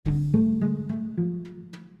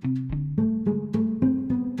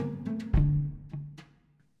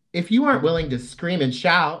If you aren't willing to scream and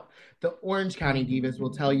shout, the Orange County Divas will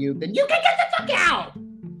tell you, then you can get the fuck out!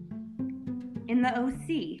 In the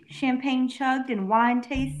OC, champagne chugged and wine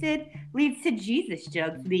tasted leads to Jesus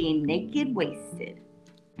jugs being naked wasted.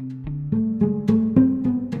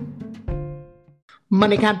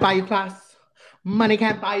 Money can't buy you class. Money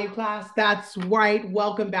can't buy you class. That's right.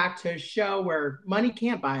 Welcome back to a show where money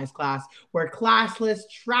can't buy us class. We're classless,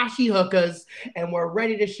 trashy hookahs, and we're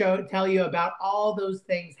ready to tell you about all those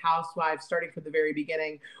things housewives, starting from the very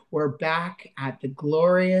beginning. We're back at the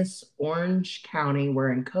glorious Orange County.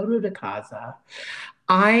 We're in Coto de Casa.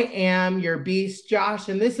 I am your beast, Josh,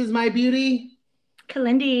 and this is my beauty,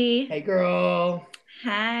 Kalindi. Hey, girl.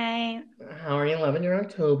 Hi. How are you loving your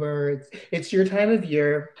October? It's your time of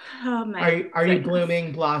year. Oh my Are you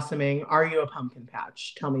blooming, blossoming? Are you a pumpkin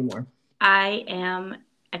patch? Tell me more. I am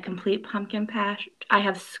a complete pumpkin patch. I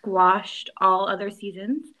have squashed all other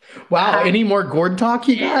seasons. Wow, any more gourd talk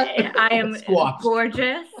you got? I am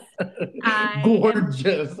gorgeous.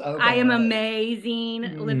 Gorgeous. Okay. I am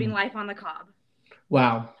amazing, living life on the cob.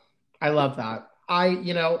 Wow. I love that.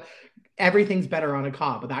 Everything's better on a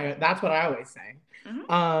cob. That's what I always say.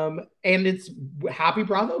 Mm-hmm. And it's happy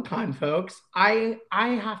BravoCon, folks. I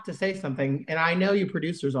have to say something, and I know you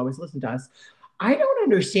producers always listen to us. I don't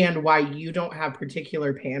understand why you don't have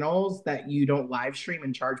particular panels that you don't live stream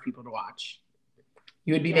and charge people to watch.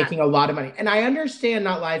 You would be making a lot of money. And I understand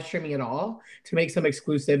not live streaming at all to make some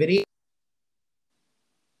exclusivity.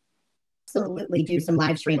 Absolutely do some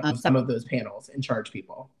live stream of some of those panels and charge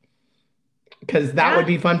people. Because that would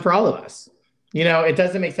be fun for all of us. You know, it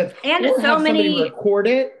doesn't make sense. And or so many record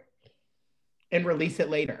it and release it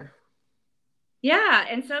later. Yeah,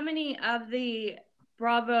 and so many of the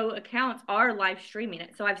Bravo accounts are live streaming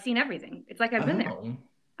it, so I've seen everything. It's like I've been there.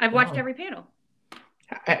 I've watched every panel.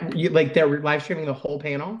 They're live streaming the whole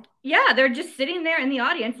panel? Yeah, they're just sitting there in the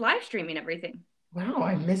audience live streaming everything. Wow,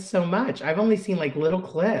 I missed so much. I've only seen like little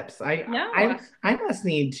clips. I must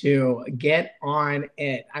need to get on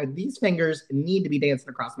it. These fingers need to be dancing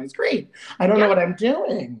across my screen. I don't know what I'm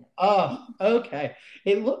doing. Oh, okay.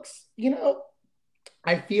 It looks,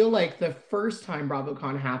 I feel like the first time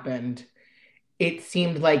BravoCon happened, it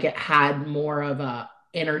seemed like it had more of a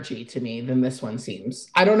energy to me than this one seems.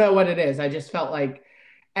 I don't know what it is. I just felt like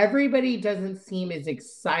everybody doesn't seem as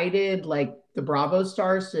excited like the Bravo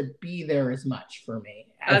stars to be there as much for me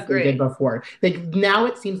as they did before. Like now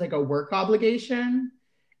it seems like a work obligation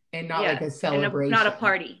and not like a celebration. Not a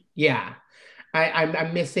party. Yeah.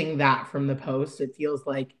 I'm missing that from the post. It feels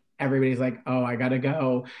like everybody's like, oh, I gotta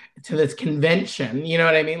go to this convention. You know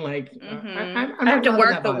what I mean? Like I have to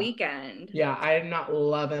work the weekend. Yeah, I'm not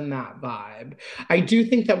loving that vibe. I do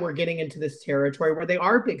think that we're getting into this territory where they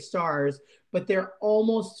are big stars, but they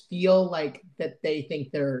almost feel like that they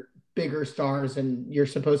think they're bigger stars and you're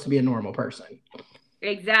supposed to be a normal person.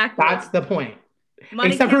 Exactly. That's the point.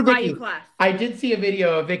 Money except for Vicky. I did see a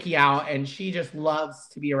video of Vicky out, and she just loves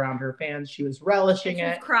to be around her fans. She was relishing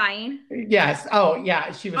it. She was crying. Yes. Oh,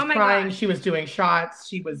 yeah. She was crying. Gosh. She was doing shots.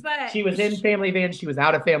 She was in Family Van. She was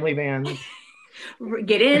out of Family Van.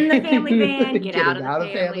 Get in the Family Van. Get out of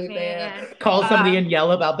the family van. Call somebody and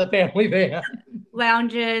yell about the Family Van.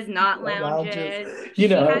 Lounges, not lounges. She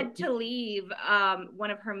had to leave one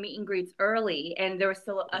of her meet and greets early, and there was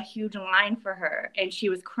still a huge line for her, and she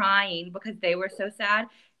was crying because they were so sad.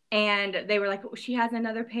 And they were like, she has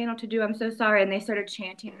another panel to do. I'm so sorry. And they started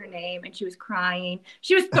chanting her name, and she was crying.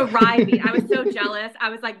 She was thriving. I was so jealous. I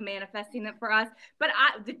was like manifesting it for us. But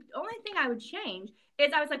the only thing I would change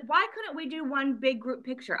is I was like, why couldn't we do one big group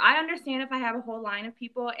picture? I understand if I have a whole line of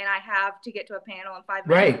people and I have to get to a panel in 5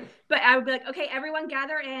 minutes. Right. But I would be like, okay, everyone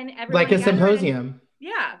gather in. Like a symposium.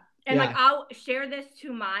 Yeah. And like, I'll share this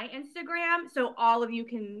to my Instagram so all of you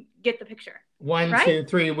can get the picture. 1, 2,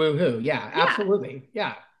 3, woohoo. Yeah, absolutely.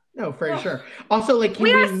 Yeah. No, for sure. Also, like,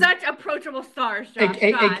 we are such approachable stars, Josh.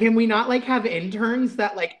 And can we not like have interns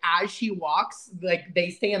that like as she walks, like they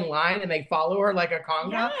stay in line and they follow her like a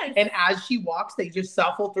conga, and as she walks, they just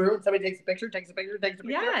shuffle through and somebody takes a picture,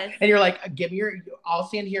 Yes. And you're like, I'll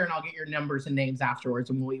stand here and I'll get your numbers and names afterwards,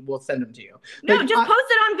 and we'll send them to you. No, just post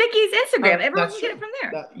it on Vicky's Instagram. Everyone can get it from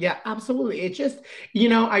there. Yeah, absolutely. It's just,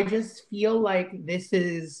 I just feel like this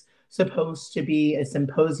is supposed to be a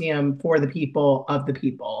symposium for the people of the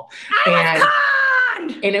people. And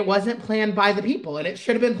it wasn't planned by the people, and it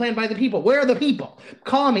should have been planned by the people. Where are the people?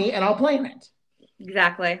 Call me and I'll plan it.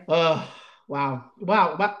 Exactly. Oh, wow.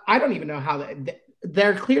 I don't even know how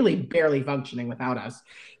they're clearly barely functioning without us.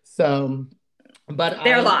 So, but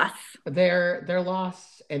they're lost. They're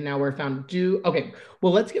lost, and now we're found. Okay.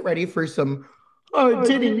 Well, let's get ready for some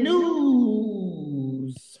hard-hitting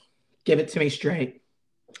news. Give it to me straight.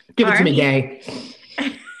 Give it to me, gay.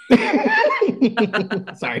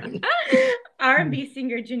 Sorry. R&B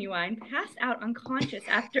singer Ginuwine passed out unconscious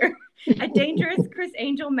after a dangerous Criss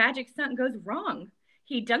Angel magic stunt goes wrong.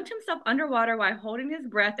 He dunked himself underwater while holding his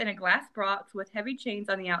breath in a glass box with heavy chains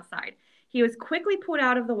on the outside. He was quickly pulled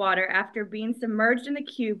out of the water after being submerged in the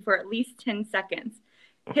cube for at least 10 seconds.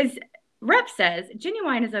 His rep says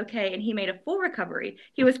Ginuwine is okay and he made a full recovery.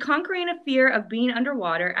 He was conquering a fear of being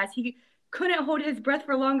underwater as he couldn't hold his breath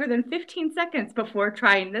for longer than 15 seconds before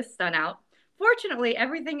trying this stunt out. Fortunately,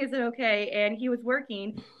 everything is okay, and he was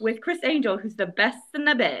working with Criss Angel, who's the best in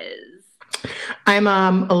the biz. I'm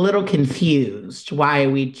a little confused why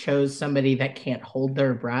we chose somebody that can't hold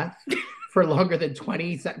their breath for longer than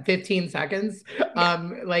 15 seconds.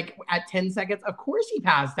 Like at 10 seconds, of course he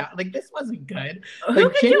passed out. Like this wasn't good.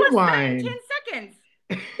 Who could do a stunt in 10 seconds?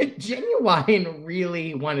 Ginuwine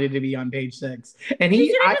really wanted to be on Page Six, and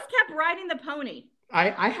he should have just kept riding the pony.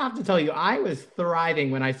 I have to tell you, I was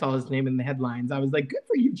thriving when I saw his name in the headlines. I was like, good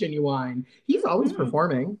for you, Ginuwine. He's always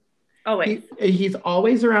performing. Always. He's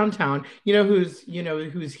always around town. You know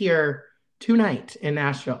who's here tonight in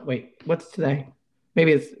Nashville. Wait, what's today?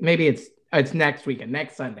 Maybe it's next weekend,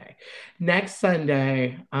 next Sunday. Next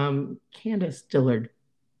Sunday, Candace Dillard.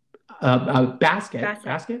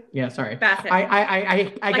 Basket. Yeah, sorry. Basket.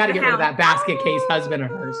 I like got to get rid of that basket case husband of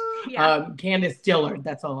hers. Yeah. Candace Dillard,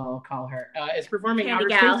 that's all I'll call her, is performing Outer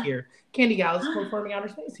Space here. Candy Gal is performing Outer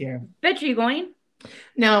Space here. Bet you going?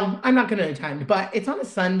 No, I'm not going to attend, but it's on a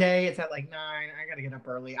Sunday. It's at like 9. I got to get up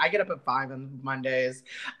early. I get up at 5 on Mondays.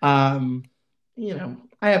 You know,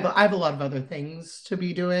 I have a lot of other things to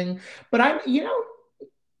be doing, but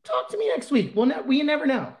talk to me next week. We never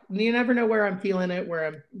know. You never know where I'm feeling it,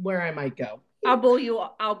 where I might go. I'll bully you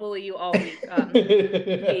all week.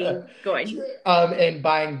 Being going. And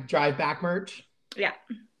buying drive back merch. Yeah.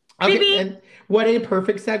 Okay, and what a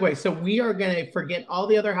perfect segue. So we are gonna forget all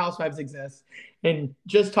the other housewives exist and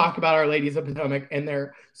just talk about Our Ladies of Potomac and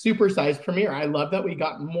their supersized premiere. I love that we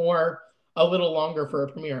got a little longer for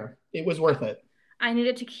a premiere. It was worth it. I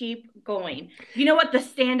needed to keep going. You know what the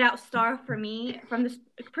standout star for me from this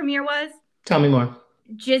premiere was? Tell me more.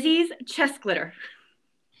 Jizzy's chest glitter.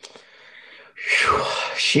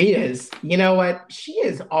 She is. You know what? She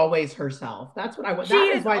is always herself. That's what I want. She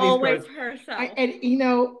is always herself. And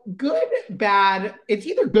good, bad. It's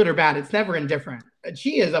either good or bad. It's never indifferent.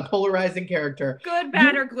 She is a polarizing character. Good,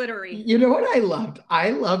 bad, or glittery. You know what I loved?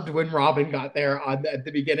 I loved when Robin got there at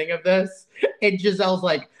the beginning of this, and Gizelle's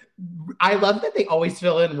like, I love that they always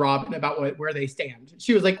fill in Robin about where they stand.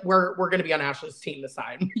 She was like, we're going to be on Ashley's team this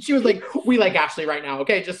time. She was like, we like Ashley right now.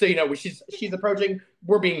 Okay. Just so you know, she's approaching.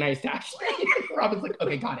 We're being nice to Ashley. Robin's like,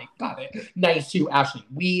 okay, got it. Nice to Ashley.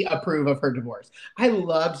 We approve of her divorce. I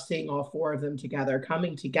loved seeing all 4 of them together,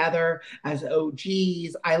 coming together as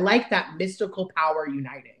OGs. I like that mystical power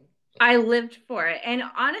uniting. I lived for it. And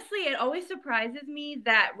honestly, it always surprises me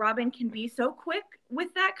that Robin can be so quick with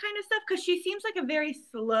that kind of stuff because she seems like a very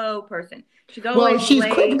slow person. She's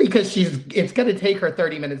quick because it's going to take her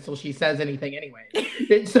 30 minutes till she says anything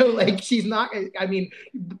anyway. So like she's not, I mean,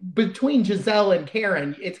 between Gizelle and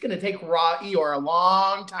Karen, it's going to take Eeyore a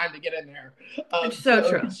long time to get in there. So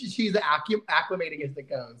true. She's acclimating as it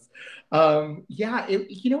goes.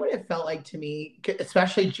 You know what it felt like to me,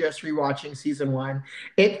 especially just rewatching season 1,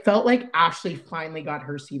 it felt like Ashley finally got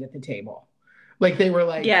her seat at the table. Like they were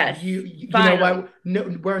like, yes, you know what?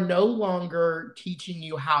 No, we're no longer teaching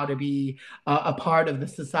you how to be a part of the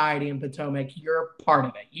society in Potomac. You're part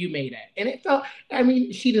of it. You made it. And it felt, I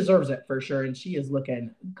mean, she deserves it for sure. And she is looking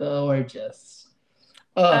gorgeous.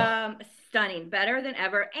 Stunning, better than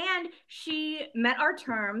ever. And she met our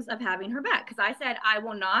terms of having her back. Because I said, I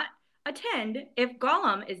will not attend if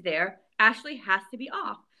Gollum is there. Ashley has to be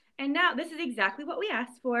off. And now this is exactly what we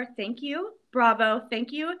asked for. Thank you. Bravo.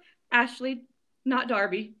 Thank you, Ashley. Not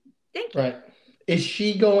Darby. Thank you. Right. Is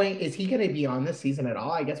he going to be on this season at all?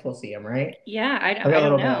 I guess we'll see him, right? Yeah, I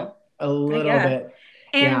don't know. A little bit.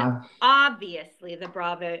 And obviously the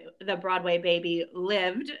Broadway baby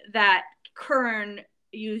lived that Kern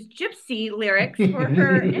used gypsy lyrics for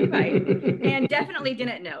her invite and definitely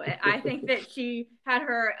didn't know it. I think that she had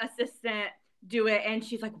her assistant do it and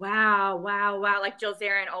she's like, wow, like Jill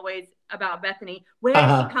Zarin always about Bethany. Where did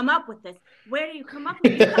she come up with this? Where do you come up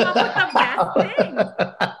with this? You come up with the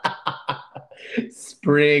best thing.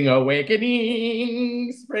 Spring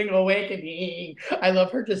awakening. I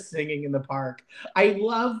love her just singing in the park. I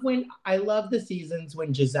love the seasons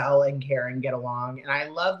when Gizelle and Karen get along, and I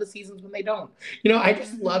love the seasons when they don't. You know, I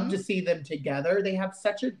just love to see them together. They have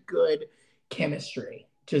such a good chemistry,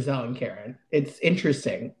 Gizelle and Karen. It's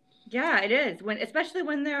interesting. Yeah, it is. Especially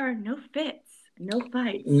when there are no fits. No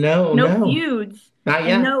fights. No feuds. Not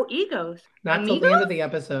yet. No egos. Not till the end of the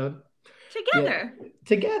episode. Together. Yeah.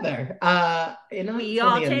 Together. We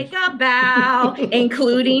all take a bow,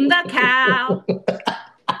 including the cow.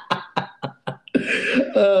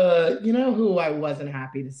 You know who I wasn't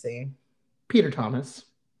happy to see? Peter Thomas.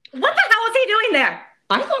 What the hell was he doing there?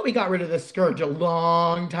 I thought we got rid of the scourge a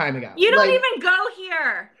long time ago. You don't even go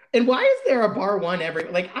here. And why is there a bar one every?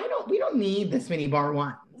 We don't need this many bar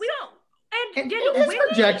ones. We don't. And his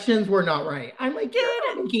projections were not right. I'm like,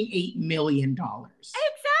 you're not making $8 million.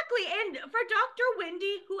 Exactly. And for Dr.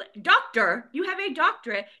 Wendy, you have a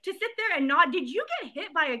doctorate, to sit there and not, did you get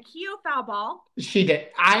hit by a Keo foul ball? She did.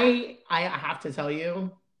 I have to tell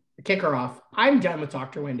you, kick her off. I'm done with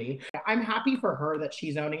Dr. Wendy. I'm happy for her that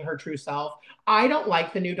she's owning her true self. I don't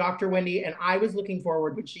like the new Dr. Wendy, and I was looking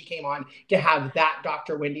forward when she came on to have that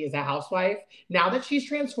Dr. Wendy as a housewife. Now that she's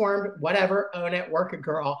transformed, whatever, own it, work it,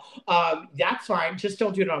 girl. That's fine. Just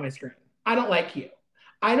don't do it on my screen. I don't like you.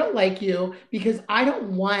 I don't like you because I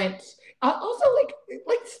don't want. Also,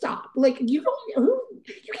 stop. You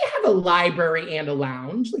can't have a library and a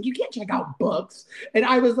lounge. You can't check out books. And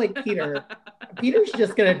I was like, Peter's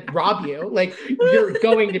just gonna rob you. You're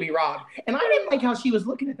going to be robbed. And I didn't like how she was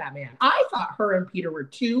looking at that man. I thought her and Peter were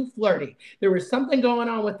too flirty. There was something going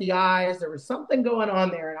on with the eyes. There was something going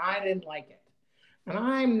on there, and I didn't like it. And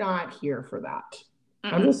I'm not here for that.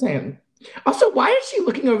 Mm-hmm. I'm just saying. Also, why is she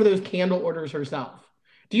looking over those candle orders herself?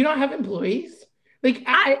 Do you not have employees?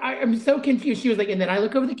 I'm so confused. She was like, and then I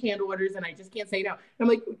look over the candle orders and I just can't say no. I'm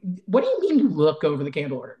like, what do you mean you look over the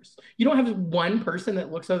candle orders? You don't have one person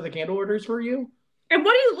that looks over the candle orders for you? And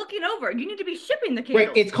what are you looking over? You need to be shipping the candles.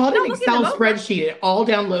 Right. It's called an Excel spreadsheet. It all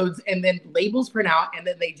downloads and then labels print out and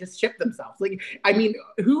then they just ship themselves.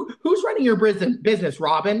 Who's running your business?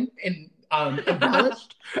 Robin and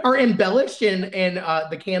embellished in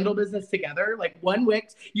the candle business together. One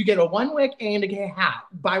wick, you get a 1 wick and a hat.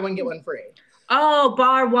 Buy one, get one free. Oh,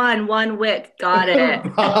 bar one wick. Got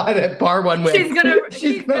it. Got it. Bar one wick.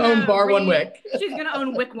 She's gonna own bar one wick. She's gonna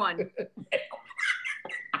own wick one.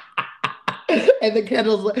 And then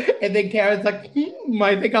Karen's like,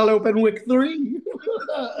 I think I'll open wick 3.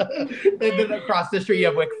 And then across the street you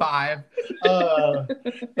have wick 5.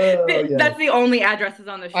 That's the only addresses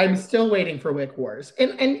on the street. I'm still waiting for Wick Wars.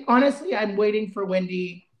 And honestly, I'm waiting for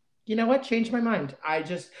Wendy. You know what? Change my mind. I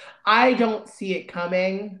don't see it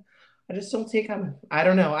coming. I just don't see it coming. I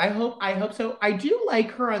don't know. I hope so. I do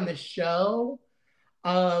like her on the show.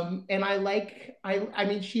 And I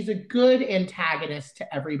mean, she's a good antagonist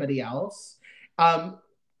to everybody else.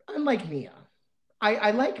 Unlike Mia.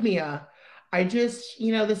 I like Mia. I just,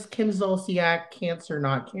 this Kim Zolciak cancer,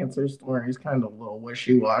 not cancer story is kind of a little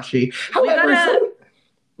wishy-washy. However,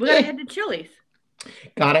 we gotta head to Chili's.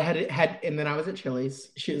 Gotta head, and then I was at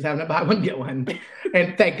Chili's. She was having to buy one, get one.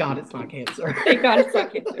 And thank God it's not cancer. Thank God it's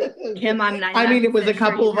not cancer. Kim, I'm 99%. I mean, it was a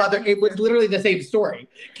couple of other, it was literally the same story.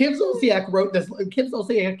 Kim Zolciak wrote this. Kim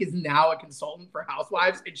Zolciak is now a consultant for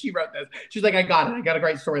Housewives, and she wrote this. She's like, I got it. I got a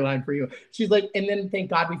great storyline for you. She's like, and then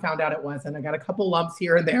thank God we found out it wasn't. I got a couple lumps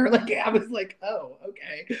here and there. I was like, oh,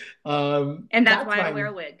 okay. And that's why I wear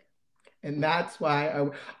a wig. And that's why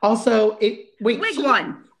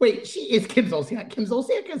Wait, she is Kim Zolciak. Kim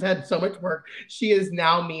Zolciak has had so much work. She is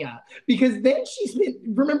now Mia. Because then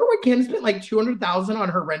remember when Kim spent $200,000 on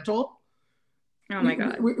her rental? Oh my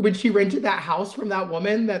God. When she rented that house from that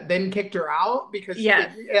woman that then kicked her out because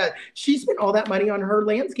she spent all that money on her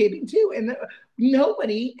landscaping too. And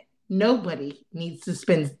nobody needs to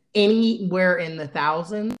spend anywhere in the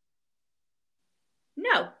thousands.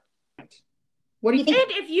 No. What do you think? And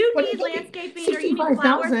if you need landscaping or you need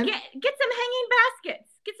flowers, get some hanging baskets.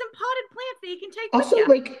 Get some potted plants that you can take with you.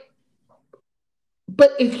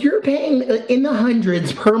 But if you're paying in the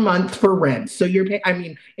hundreds per month for rent, so you're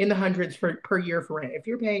paying, in the hundreds per year for rent. If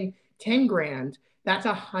you're paying $10,000, that's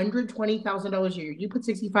 $120,000 a year. You put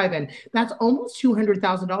 65 in, that's almost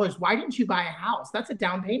 $200,000. Why didn't you buy a house? That's a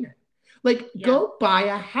down payment. Go buy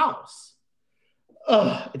a house.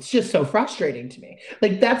 It's just so frustrating to me.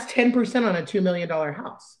 That's 10% on a $2 million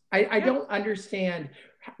house. I don't understand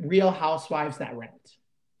Real Housewives that rent.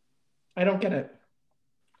 I don't get it.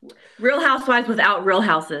 Real Housewives without real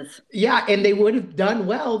houses. Yeah, and they would have done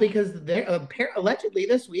well because they allegedly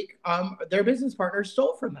this week, their business partner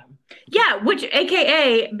stole from them. Yeah, which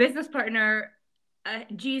AKA business partner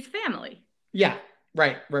G's family. Yeah,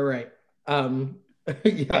 right.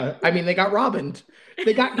 Yeah, I mean they got robbed.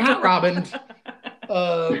 They got robbed.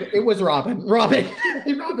 It was Robin. Robin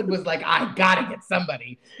was like, I gotta get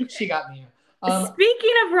somebody. She got me.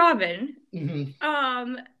 Speaking of Robin,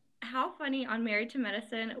 mm-hmm. how funny on Married to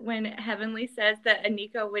Medicine when Heavenly says that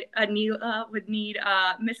Anila would need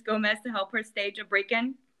Miss Gomez to help her stage a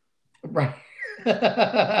break-in. Right. She's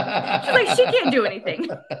like, she can't do anything.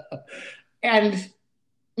 And,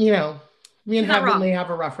 you know, me and Heavenly have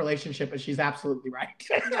a rough relationship, but she's absolutely right.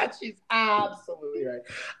 She's absolutely right.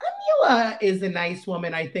 Anila is a nice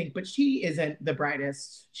woman, I think, but she isn't the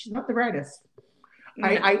brightest. She's not the brightest. No.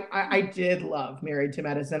 I did love Married to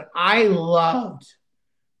Medicine. I loved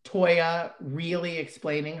Toya really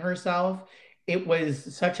explaining herself. It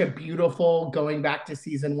was such a beautiful going back to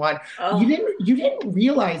season 1. Oh. You didn't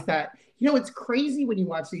realize that. You know, it's crazy when you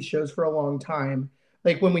watch these shows for a long time.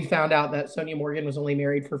 Like when we found out that Sonja Morgan was only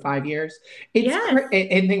married for 5 years.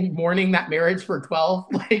 And then mourning that marriage for 12.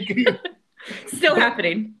 Like still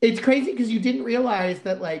happening. It's crazy because you didn't realize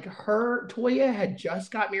that like Toya had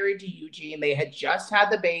just got married to Eugene. They had just had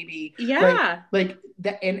the baby. Yeah. Like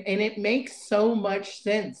that, and it makes so much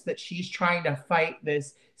sense that she's trying to fight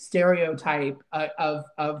this stereotype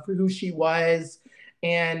of who she was.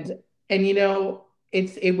 And you know,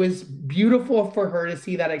 it was beautiful for her to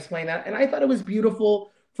see that, explain that. And I thought it was beautiful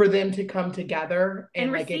for them to come together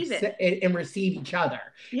and like and receive each other.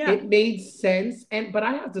 Yeah. It made sense. But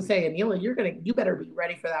I have to say, Anila, you better be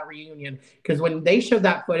ready for that reunion. Because when they showed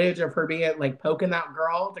that footage of her being like poking that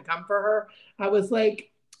girl to come for her, I was like,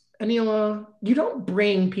 Anila, you don't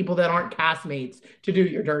bring people that aren't castmates to do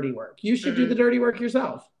your dirty work. You should do the dirty work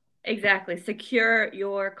yourself. Exactly. Secure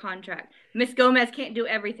your contract. Miss Gomez can't do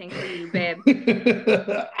everything for you, babe.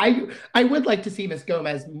 I would like to see Miss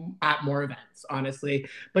Gomez at more events, honestly,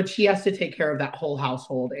 but she has to take care of that whole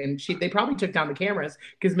household, and they probably took down the cameras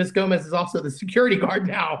because Miss Gomez is also the security guard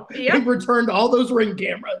now. Yep. They've returned all those Ring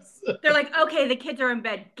cameras. They're like, okay, the kids are in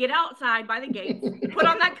bed. Get outside by the gate. Put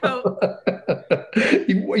on that coat.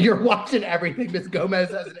 You're watching everything. Miss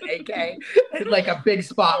Gomez has an AK and like a big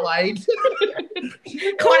spotlight.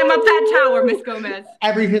 Climb up that tower, Miss Gomez.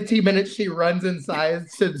 Every 15 minutes she runs inside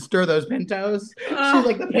to stir those pintos. She's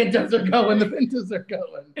like, the pintos are going. The pintos are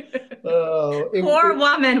going. Oh, poor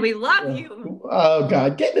woman. We love you. Oh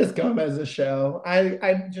God, get Miss Gomez a show.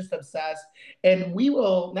 I'm just obsessed. And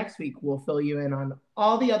next week we'll fill you in on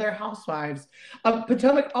all the other housewives of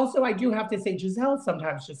Potomac. Also, I do have to say, Giselle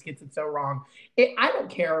sometimes just gets it so wrong. I don't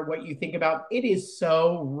care what you think about it. Is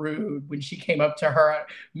so rude when she came up to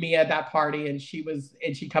Mia at that party and she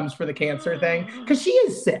comes for the cancer thing because she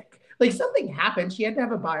is sick. Like something happened. She had to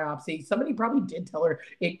have a biopsy. Somebody probably did tell her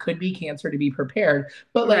it could be cancer to be prepared.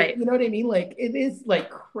 But like, right. You know what I mean? Like it is like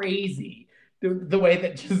crazy the way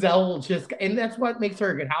that Giselle will just, and that's what makes her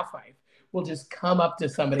a good housewife. Will just come up to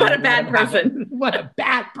somebody. What a bad person. What a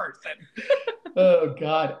bad person. Oh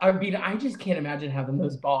God. I mean, I just can't imagine having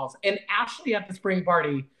those balls. And Ashley at the spring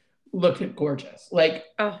party looked gorgeous. Like,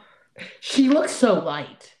 she looked so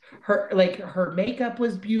light. Her makeup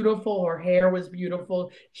was beautiful. Her hair was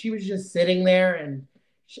beautiful. She was just sitting there, and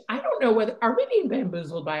I don't know are we being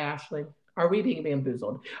bamboozled by Ashley? Are we being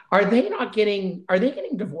bamboozled? Are they getting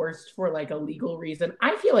divorced for like a legal reason?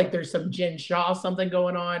 I feel like there's some Jen Shaw something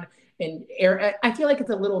going on. And I feel like it's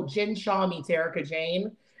a little Jen Shaw meets Erica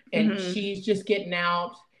Jane, and she's just getting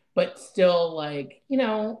out, but still like, I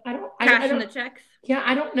don't cashing the checks. Yeah,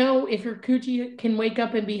 I don't know if your coochie can wake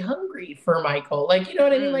up and be hungry for Michael. Like, you know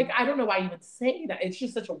what I mean? Like, I don't know why you would say that. It's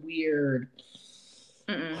just such a weird.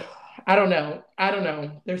 I don't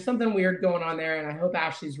know. There's something weird going on there, and I hope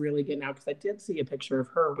Ashley's really getting out because I did see a picture of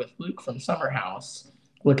her with Luke from Summer House,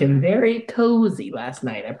 looking very cozy last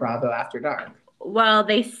night at Bravo After Dark. Well,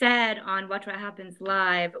 they said on Watch What Happens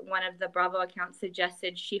Live, one of the Bravo accounts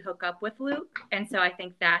suggested she hook up with Luke. And so I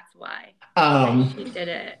think that's why she did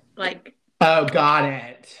it. Like, oh, got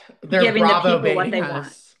it. They're giving Bravo the people what they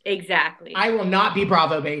want. Exactly. I will not be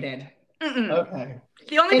Bravo baited. Okay.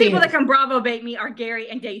 The only people that can Bravo bait me are Gary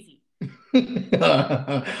and Daisy.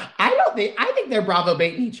 I think they're Bravo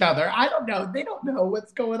baiting each other. I don't know. They don't know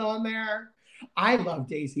what's going on there. I love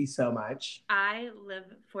Daisy so much. I live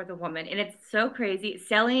for the woman, and it's so crazy.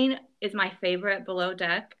 Selling is my favorite Below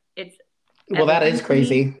Deck. That is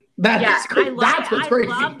crazy. That's what's crazy.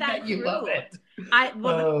 Love that you love it.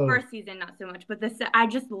 The first season not so much, but I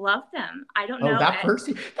just love them. I don't know. That first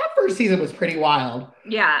season was pretty wild.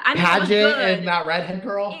 Yeah, I mean, Paget and that redhead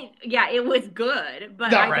girl. It was good,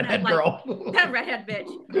 but that redhead girl, that redhead bitch,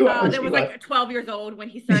 that was like 12 years old when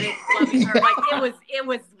he started loving her. Like it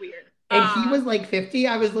was weird. And he was like 50.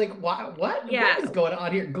 I was like, what? Yeah. What is going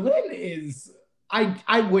on here? Glenn is,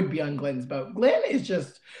 I would be on Glenn's boat. Glenn is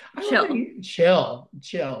just chill.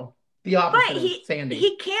 The opposite of Sandy.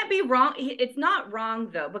 He can't be wrong. It's not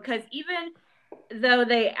wrong though, because even though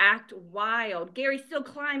they act wild, Gary's still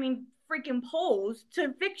climbing freaking poles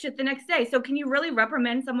to fix it the next day. So can you really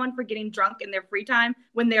reprimand someone for getting drunk in their free time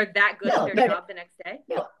when they're that good at their job the next day?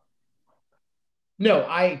 No,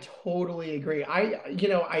 I totally agree.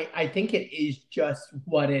 I think it is just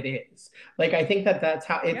what it is. Like, I think that's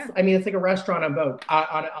how it's, I mean, it's like a restaurant on boat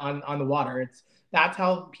on the water. That's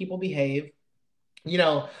how people behave.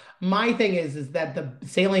 My thing is that the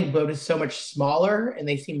sailing boat is so much smaller and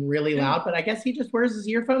they seem really loud, but I guess he just wears his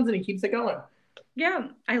earphones and he keeps it going. Yeah,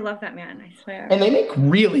 I love that man, I swear. And they make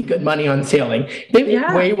really good money on sailing. They make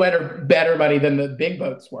way better money than the big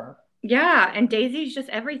boats were. Yeah, and Daisy's just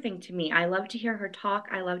everything to me. I love to hear her talk.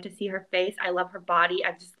 I love to see her face. I love her body.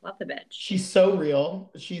 I just love the bitch. She's so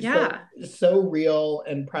real. She's so real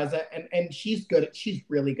and present, and she's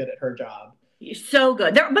really good at her job. So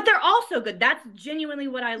good. But they're all so good. That's genuinely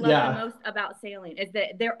what I love the most about sailing, is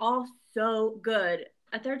that they're all so good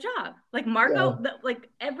at their job. Like Marco, like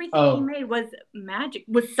everything he made was magic,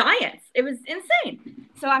 was science. It was insane.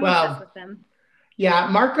 So I'm obsessed with them. Yeah,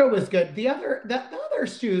 Marco was good. The other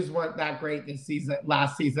stews weren't that great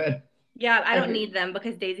last season. Yeah, I don't need them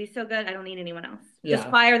because Daisy's so good. I don't need anyone else. Just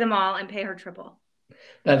fire them all and pay her triple.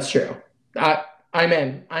 That's true. I'm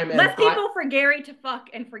in. Less people for Gary to fuck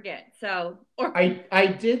and forget.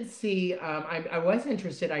 I did see. I was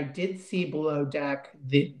interested. I did see Below Deck,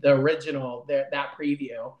 the original, that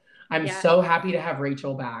preview. I'm so happy to have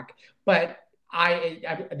Rachel back, but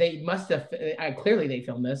they must have clearly they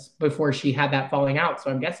filmed this before she had that falling out, so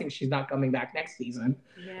I'm guessing she's not coming back next season.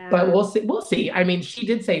 But we'll see. I mean, she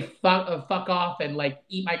did say fuck off and like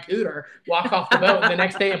eat my cooter, walk off the boat, and the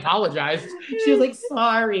next day apologized. She was like,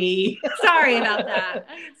 sorry about that.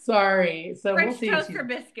 Sorry. So French we'll see. Toast or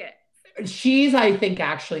biscuit. She's, I think,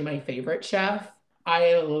 actually my favorite chef.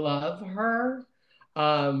 I love her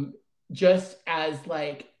just as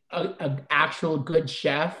like a actual good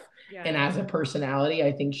chef. And as a personality,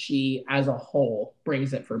 I think she, as a whole,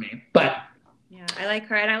 brings it for me. But yeah, I like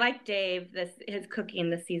her, and I like Dave. His cooking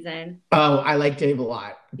this season. Oh, I like Dave a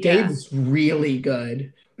lot. Dave's really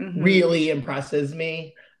good. Really impresses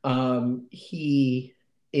me. He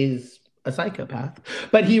is a psychopath,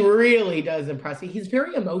 but he really does impress me. He's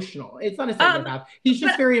very emotional. It's not a psychopath. He's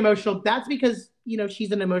just very emotional. That's because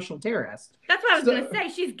she's an emotional terrorist. That's what I was going to say.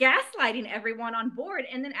 She's gaslighting everyone on board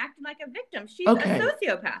and then acting like a victim. She's a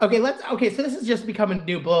sociopath. Okay, so this has just become a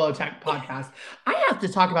new Blow Tech podcast. I have to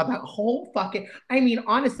talk about that whole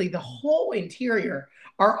honestly, the whole interior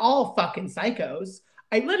are all fucking psychos.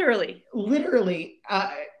 Literally,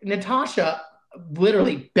 Natasha,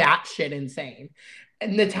 literally batshit insane.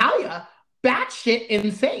 And Natalia, batshit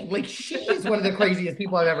insane. Like, she's one of the craziest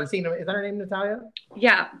people I've ever seen. Is that her name, Natalia?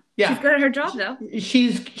 Yeah. She's good at her job, though. She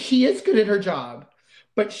is good at her job,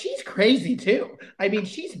 but she's crazy too. I mean,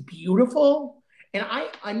 she's beautiful, and I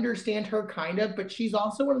understand her kind of, but she's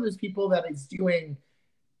also one of those people that is doing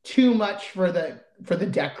too much for the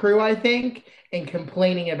deck crew, I think, and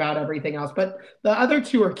complaining about everything else. But the other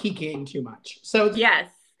two are kikiing too much. So yes.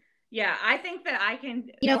 Yeah, I think that I can.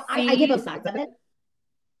 I get both sides of it.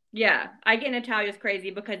 Yeah, I get Natalia's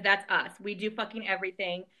crazy because that's us. We do fucking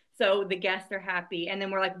everything, so the guests are happy, and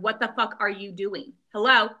then we're like, "What the fuck are you doing?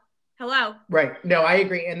 Hello." Right. No, I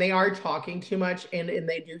agree, and they are talking too much, and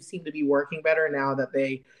they do seem to be working better now that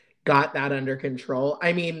they got that under control.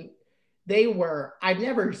 I mean, I've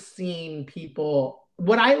never seen people.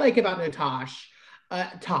 What I like about Tosh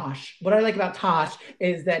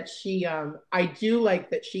is that she. I do like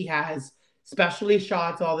that she has specialty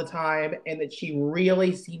shots all the time, and that she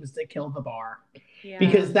really seems to kill the bar,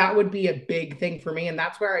 because that would be a big thing for me. And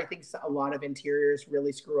that's where I think a lot of interiors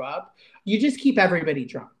really screw up. You just keep everybody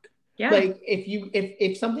drunk. Like,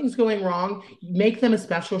 if something's going wrong, make them a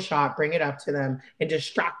special shot, bring it up to them and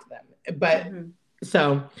distract them. But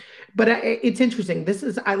it's interesting.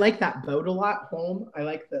 I like that boat a lot home. I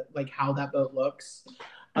like how that boat looks.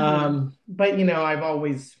 But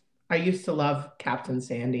I used to love Captain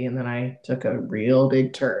Sandy, and then I took a real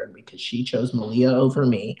big turn because she chose Malia over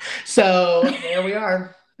me. So there we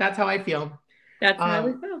are. That's how I feel. That's how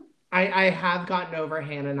we feel. I have gotten over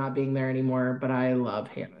Hannah not being there anymore, but I love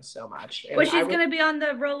Hannah so much. Well, she's going to be on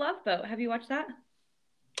the Real Love Boat. Have you watched that?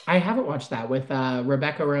 I haven't watched that with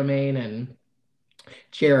Rebecca Romaine and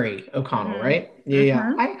Jerry O'Connell, right?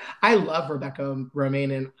 Yeah. I love Rebecca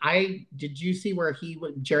Romaine, and did you see where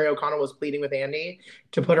Jerry O'Connell was pleading with Andy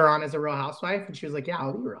to put her on as a Real Housewife? And she was like, yeah,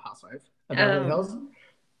 I'll be a Real Housewife of Beverly Hills.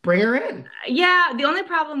 Bring her in. Yeah. The only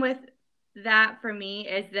problem with that for me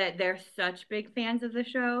is that they're such big fans of the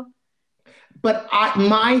show. But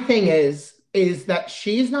my thing is that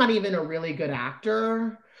she's not even a really good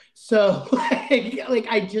actor. So like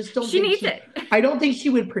I just don't. She needs it. I don't think she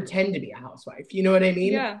would pretend to be a housewife. You know what I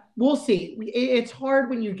mean? Yeah. We'll see. It's hard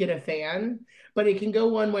when you get a fan, but it can go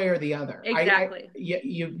one way or the other. Exactly.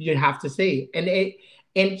 You have to see,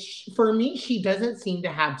 for me, she doesn't seem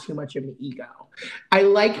to have too much of an ego. I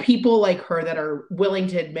like people like her that are willing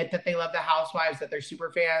to admit that they love the housewives, that they're super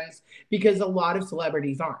fans, because a lot of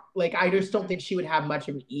celebrities aren't. Like, I just don't think she would have much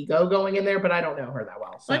of an ego going in there, but I don't know her that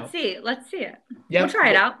well. So. Let's see it. Yep. We'll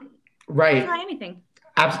try it out. Right. We'll try anything.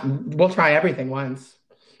 We'll try everything once.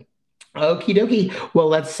 Okie dokie. Well,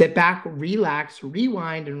 let's sit back, relax,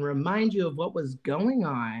 rewind, and remind you of what was going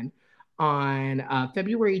on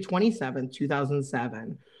February 27th,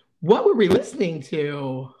 2007. What were we listening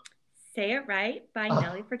to? Say It Right by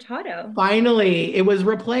Nelly Furtado. Finally, it was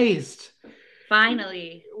replaced.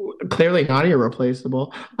 Finally. Clearly not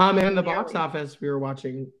irreplaceable. And in the box office, we were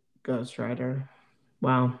watching Ghost Rider.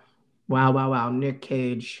 Wow. Nick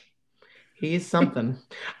Cage. He's something.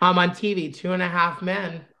 On TV, 2.5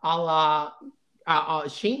 Men, a la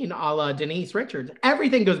Sheen, a la Denise Richards.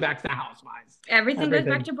 Everything goes back to the Housewives. Everything goes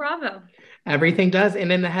back to Bravo. Everything does.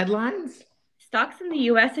 And in the headlines? Stocks in the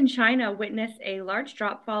U.S. and China witnessed a large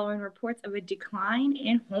drop following reports of a decline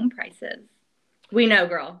in home prices. We know,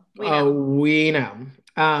 girl. We know.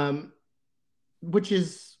 Which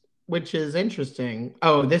is interesting.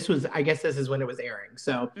 Oh, I guess this is when it was airing.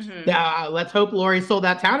 So let's hope Lori sold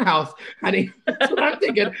that townhouse. Honey, that's what I'm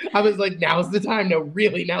thinking. I was like, now's the time. No,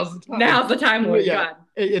 really, now's the time. Now's the time. Yeah.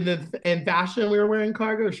 In fashion, we were wearing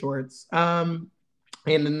cargo shorts. And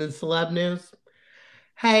in the celeb news,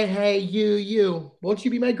 hey, you, won't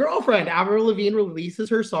you be my girlfriend? Avril Lavigne releases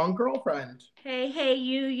her song Girlfriend. Hey,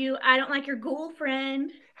 you, I don't like your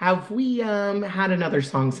girlfriend. Have we had another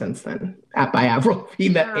song since then by Avril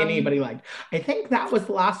Lavigne that anybody liked? I think that was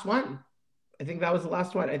the last one. I think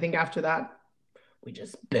after that, we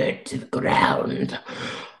just burnt to the ground.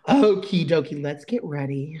 Okie dokie, let's get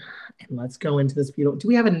ready and let's go into this beautiful. Do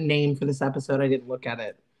we have a name for this episode? I didn't look at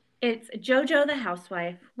it. It's JoJo the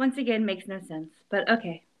Housewife. Once again, makes no sense, but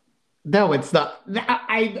okay. No, it's not.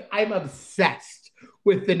 I'm obsessed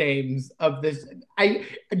with the names of this.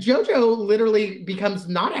 JoJo literally becomes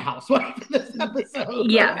not a housewife in this episode.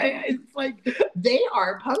 Yeah. It's like they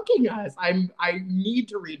are punking us. I need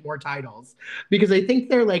to read more titles because I think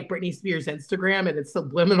they're like Britney Spears' Instagram and it's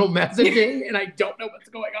subliminal messaging and I don't know what's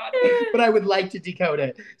going on, but I would like to decode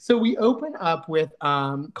it. So we open up with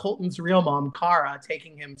Colton's real mom, Cara,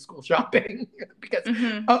 taking him school shopping because,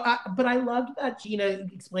 but I loved that Gina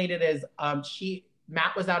explained it as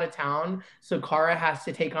Matt was out of town, so Cara has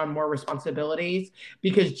to take on more responsibilities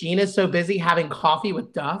because Gina's so busy having coffee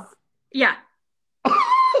with Duff. Yeah.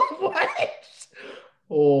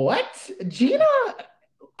 What? Gina?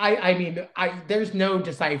 I mean, there's no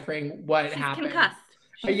deciphering what happened. Concussed.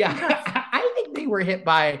 Concussed. I think they were hit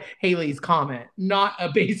by Haley's comment, not a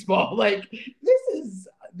baseball. Like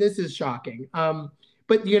this is shocking.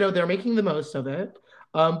 But they're making the most of it.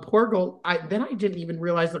 Poor Gold. I didn't even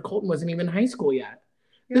realize that Colton wasn't even in high school yet.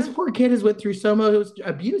 This poor kid has went through so much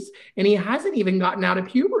abuse, and he hasn't even gotten out of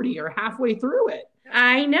puberty or halfway through it.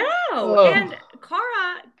 I know. Oh. And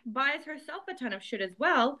Cara buys herself a ton of shit as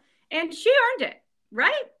well, and she earned it,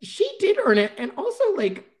 right? She did earn it, and also,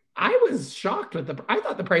 like, I was shocked with I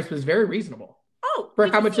thought the price was very reasonable. Oh, for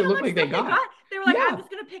how much it looked like they got. They were like, I'm just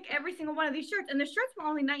gonna pick every single one of these shirts, and the shirts were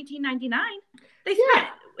only $19.99. They spent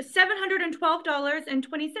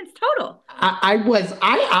 $712.20 total. I was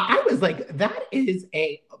like, that is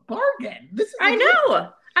a bargain. I know.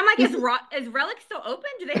 I'm like, is Relic still open?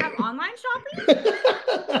 Do they have online shopping?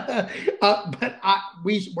 But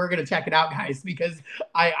we're gonna check it out, guys, because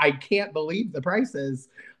I can't believe the prices.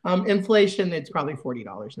 Inflation, it's probably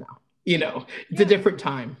 $40 now. It's a different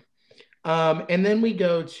time. And then we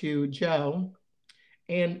go to Joe,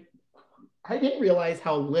 and I didn't realize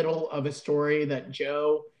how little of a story that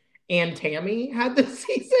Joe and Tammy had this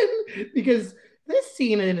season, because this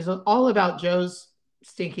scene is all about Joe's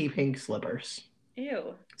stinky pink slippers.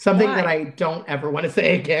 Ew. Something that I don't ever want to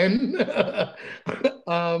say again.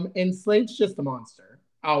 And Slade's just a monster.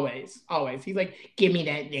 Always. He's like, give me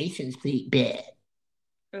that Nation's Fleet bit.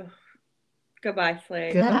 Goodbye,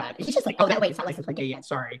 Slade. God. He's just like, oh, that way it's not licensed. Yeah,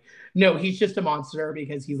 sorry. No, he's just a monster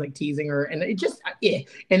because he's like teasing her, and it just,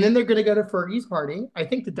 And then they're gonna go to Fergie's party. I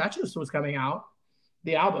think the Duchess was coming out,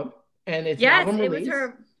 the album, and it's album release. It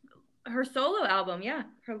was her solo album. Yeah,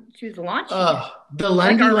 she was launching. The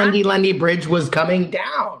Lundy Bridge was coming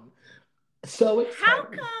down. So it's how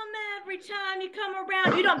come every time you come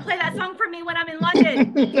around, you don't play that song for me when I'm in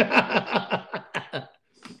London?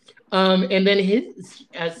 And then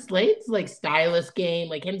Slade's like stylist game,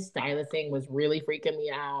 like him stylisting was really freaking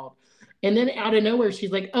me out. And then out of nowhere,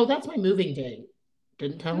 she's like, "Oh, that's my moving date."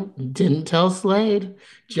 Didn't tell Slade.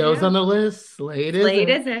 Joe's on the list. Slade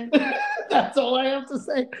isn't. That's all I have to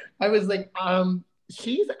say. I was like,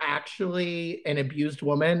 she's actually an abused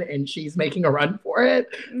woman and she's making a run for it.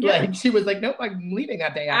 Yeah. Like she was like, nope, I'm leaving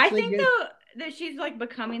that day. Actually, I think though that she's like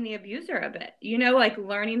becoming the abuser a bit, you know, like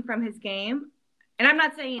learning from his game. And I'm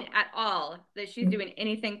not saying at all that she's doing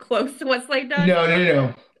anything close to what Slade does.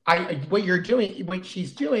 No. What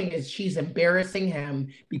she's doing is she's embarrassing him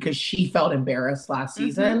because she felt embarrassed last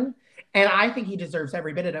season. And I think he deserves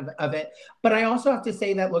every bit of it. But I also have to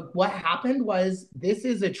say that, look, what happened was this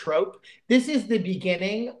is a trope. This is the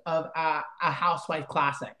beginning of a housewife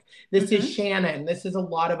classic. This is Shannon. This is a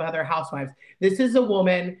lot of other housewives. This is a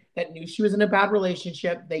woman that knew she was in a bad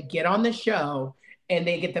relationship. They get on the show and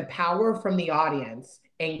they get the power from the audience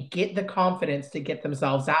and get the confidence to get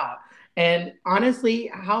themselves out. And honestly,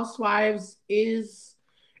 Housewives is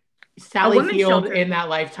Sally Field in that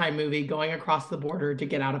Lifetime movie going across the border to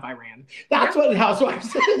get out of Iran. That's what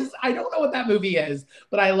Housewives is. I don't know what that movie is,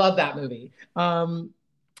 but I love that movie.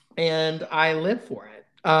 And I live for it.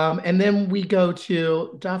 And then we go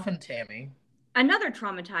to Duff and Tammy. Another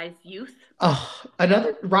traumatized youth.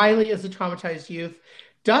 Riley is a traumatized youth.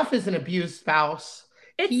 Duff is an abused spouse.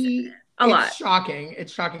 It's a lot. Shocking.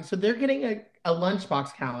 It's shocking. So they're getting a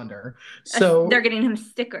lunchbox calendar. So they're getting him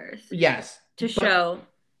stickers. Yes. To show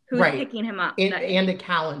who's picking him up. And a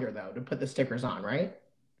calendar, though, to put the stickers on, right?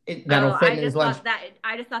 That'll fit in his lunch.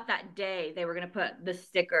 I just thought that day they were going to put the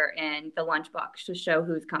sticker in the lunchbox to show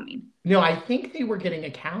who's coming. No, I think they were getting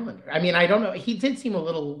a calendar. I mean, I don't know. He did seem a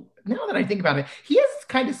little, now that I think about it, he is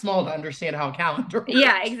kind of small to understand how a calendar works.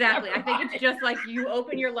 Yeah, exactly. I think it's just like you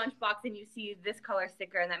open your lunchbox and you see this color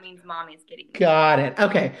sticker and that means mommy's getting it. Got it.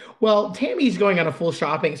 Okay. Well, Tammy's going on a full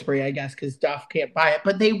shopping spree, I guess, because Duff can't buy it.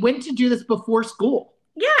 But they went to do this before school.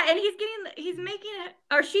 Yeah, and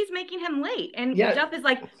she's making him late. And Duff is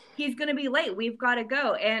like, he's going to be late. We've got to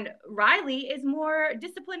go. And Riley is more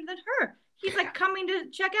disciplined than her. He's like coming to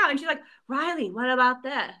check out. And she's like, Riley, what about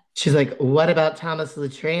this? She's like, what about Thomas the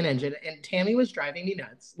Train Engine? And Tammy was driving me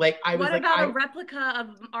nuts. Like, I was like, what about a replica of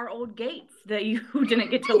our old gates that you didn't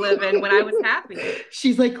get to live in when I was happy?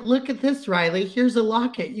 She's like, look at this, Riley. Here's a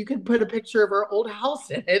locket. You could put a picture of our old house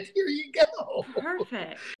in it. Here you go.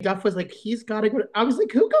 Perfect. Duff was like, he's got to go. I was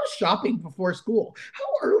like, who goes shopping before school?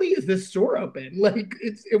 How early is this store open? Like,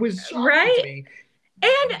 it was shocking to me.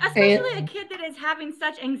 And especially a kid that is having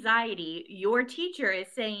such anxiety, your teacher is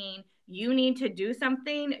saying you need to do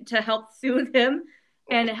something to help soothe him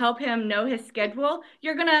and help him know his schedule.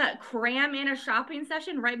 You're going to cram in a shopping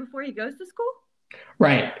session right before he goes to school?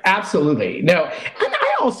 Right. Absolutely. No. And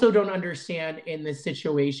I also don't understand in this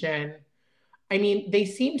situation. I mean, they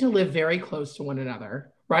seem to live very close to one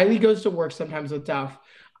another. Riley goes to work sometimes with Duff.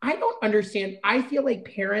 I don't understand. I feel like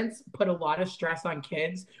parents put a lot of stress on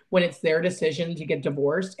kids when it's their decision to get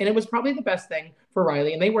divorced. And it was probably the best thing for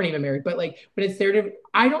Riley. And they weren't even married. But like when it's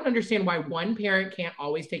I don't understand why one parent can't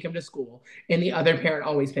always take him to school and the other parent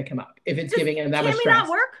always pick him up if it's giving him that much stress. Tammy not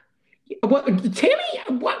work?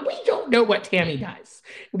 We don't know what Tammy does.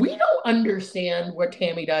 We don't understand what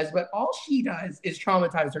Tammy does, but all she does is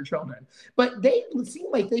traumatize her children. But they seem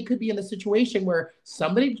like they could be in the situation where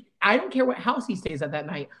somebody, I don't care what house he stays at that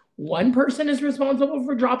night, one person is responsible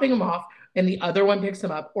for dropping him off and the other one picks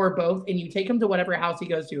him up, or both, and you take him to whatever house he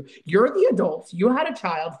goes to. You're the adults. You had a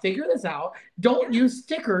child. Figure this out. Don't use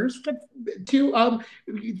stickers to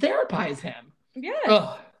therapize him.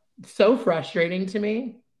 Yeah. So frustrating to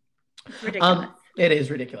me. Ridiculous. It is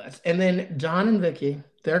ridiculous. And then John and Vicky,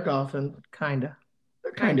 they're golfing, kinda.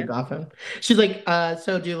 They're kind of golfing. She's like,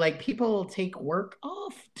 so do like people take work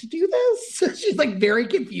off to do this? She's like very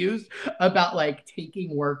confused about like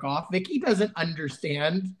taking work off. Vicky doesn't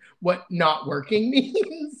understand what not working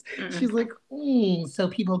means. Mm-mm. She's like, so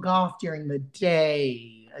people golf during the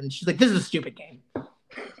day. And she's like, this is a stupid game.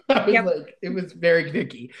 I was like, it was very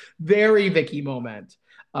Vicky moment.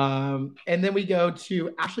 And then we go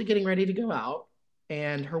to Ashley getting ready to go out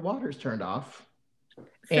and her water's turned off. So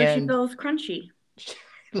she feels crunchy.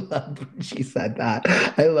 I love when she said that.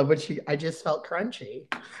 I just felt crunchy.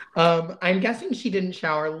 I'm guessing she didn't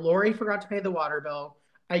shower. Lori forgot to pay the water bill.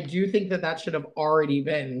 I do think that should have already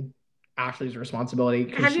been Ashley's responsibility.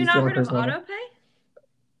 Have you not heard of autopay?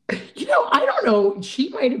 I don't know. She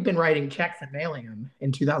might have been writing checks and mailing them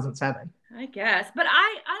in 2007. I guess, but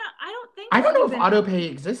I don't think. I don't know if autopay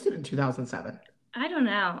existed in 2007. I don't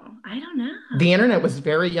know. The internet was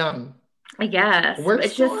very young. I guess we're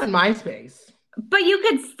still on MySpace. But you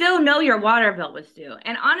could still know your water bill was due.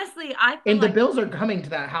 And honestly, I feel And the like, bills are coming to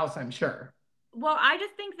that house, I'm sure. Well, I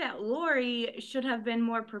just think that Lori should have been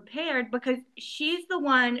more prepared because she's the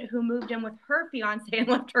one who moved in with her fiance and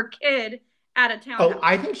left her kid at a townhouse. Oh,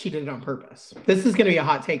 I think she did it on purpose. This is going to be a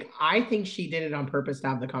hot take. I think she did it on purpose to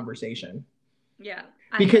have the conversation. Yeah.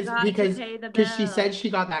 Because she said she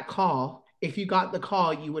got that call. If you got the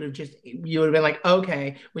call, you would have been like,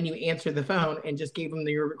 okay, when you answered the phone and just gave them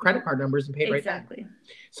your credit card numbers and paid right then. Exactly.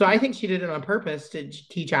 So I think she did it on purpose to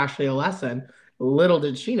teach Ashley a lesson. Little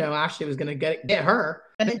did she know Ashley was going to get her.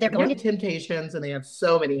 And they're going to Temptations, and they have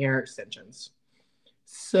so many hair extensions.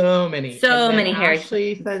 So many. So many hair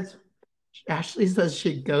extensions. Ashley says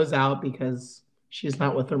she goes out because she's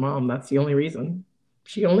not with her mom. That's the only reason.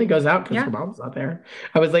 She only goes out because her mom's not there.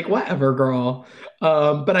 I was like, whatever, girl.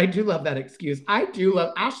 But I do love that excuse.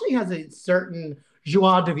 Ashley has a certain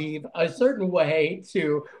joie de vivre, a certain way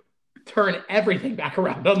to turn everything back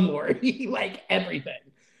around on Lori, like everything.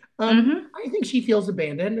 I think she feels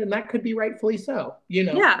abandoned, and that could be rightfully so,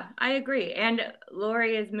 Yeah, I agree. And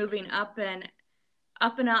Lori is moving up and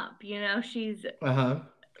up. She's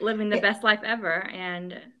living the best life ever.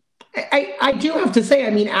 And I do have to say,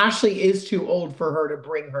 I mean, Ashley is too old for her to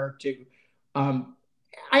bring her to.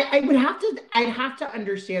 I'd have to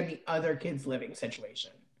understand the other kids' living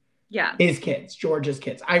situation. Yeah, his kids, George's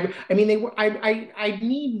kids. I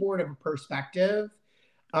need more of a perspective.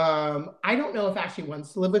 I don't know if Ashley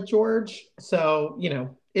wants to live with George, so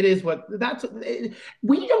it is everything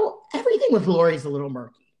with Lori's a little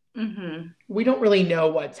murky. Mm-hmm. We don't really know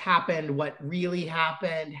what's happened, what really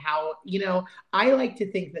happened, how, I like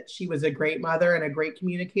to think that she was a great mother and a great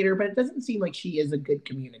communicator, but it doesn't seem like she is a good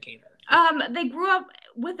communicator. They grew up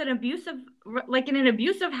with in an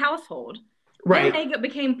abusive household. Right. Then they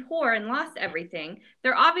became poor and lost everything.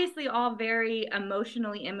 They're obviously all very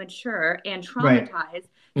emotionally immature and traumatized. Right.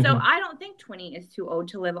 So mm-hmm. I don't think 20 is too old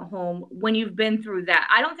to live at home when you've been through that.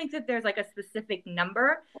 I don't think that there's like a specific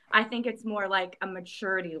number. I think it's more like a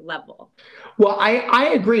maturity level. Well, I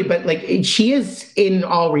agree, but like she is in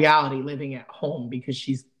all reality living at home because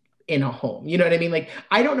she's in a home. You know what I mean? Like,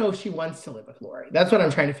 I don't know if she wants to live with Lori. That's what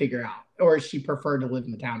I'm trying to figure out. Or she preferred to live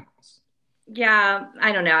in the townhouse. Yeah,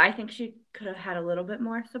 I don't know. I think she could have had a little bit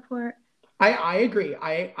more support. I agree.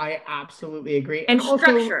 I absolutely agree. And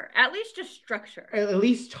structure, at least just structure. At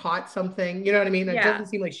least taught something. You know what I mean? It doesn't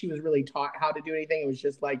seem like she was really taught how to do anything. It was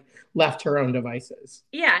just like left her own devices.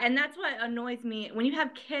 Yeah, and that's what annoys me. When you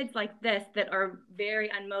have kids like this that are very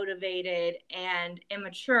unmotivated and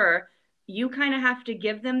immature, you kind of have to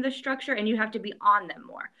give them the structure and you have to be on them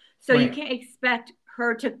more. So you can't expect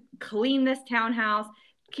her to clean this townhouse,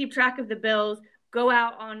 keep track of the bills, go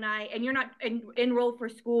out all night, and you're not enrolled for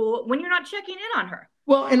school when you're not checking in on her.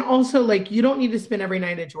 Well, and also, like, you don't need to spend every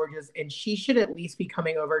night at George's, and she should at least be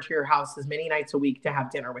coming over to your house as many nights a week to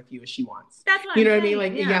have dinner with you as she wants. That's what you know I'm what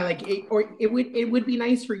saying. I mean? Like, it would be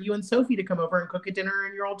nice for you and Sophie to come over and cook a dinner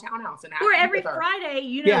in your old townhouse and have or every Friday.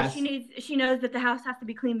 She knows that the house has to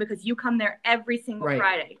be clean because you come there every single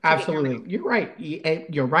Friday. Absolutely, you're right.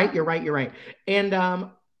 You're right.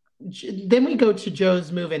 And then we go to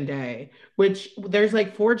Joe's move-in day, which there's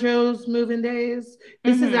like 4 Joe's move-in days.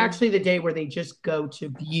 This is actually the day where they just go to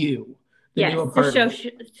view the new apartment.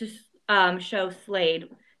 To show Slade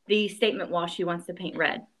the statement wall she wants to paint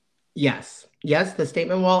red. Yes, the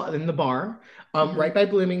statement wall in the bar, right by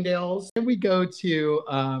Bloomingdale's. And we go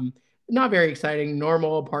to not very exciting,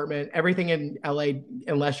 normal apartment. Everything in LA,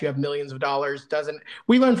 unless you have millions of dollars,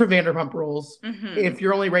 we learn from Vanderpump Rules. Mm-hmm. If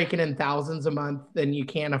you're only raking in thousands a month, then you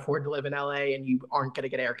can't afford to live in LA and you aren't going to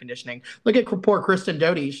get air conditioning. Look at poor Kristen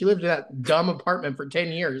Doty. She lived in that dumb apartment for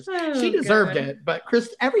 10 years. She deserved it, but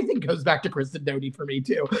everything goes back to Kristen Doty for me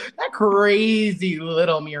too. That crazy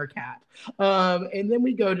little meerkat. And then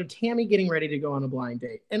we go to Tammy getting ready to go on a blind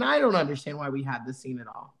date. And I don't understand why we had this scene at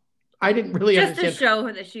all. I didn't really understand. Just to show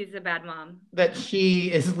her that she's a bad mom. That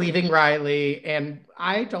she is leaving Riley. And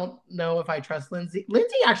I don't know if I trust Lindsay.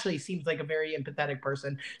 Lindsay actually seems like a very empathetic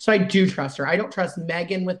person. So I do trust her. I don't trust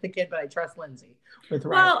Megan with the kid, but I trust Lindsay with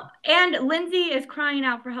Riley. Well, and Lindsay is crying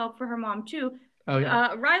out for help for her mom too. Oh,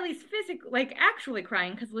 yeah. Riley's actually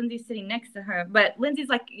crying because Lindsay's sitting next to her. But Lindsay's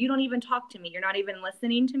like, you don't even talk to me. You're not even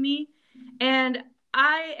listening to me. And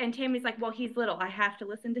Tammy's like, well, he's little. I have to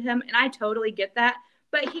listen to him. And I totally get that.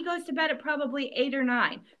 But he goes to bed at probably 8 or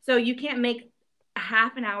 9. So you can't make a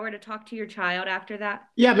half an hour to talk to your child after that.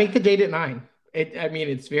 Yeah, make the date at 9.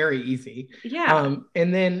 It's very easy. Yeah.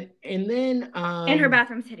 And then and her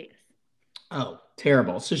bathroom's hideous. Oh,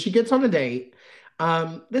 terrible. So she gets on a date.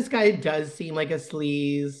 This guy does seem like a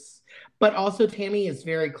sleaze, But also Tammy is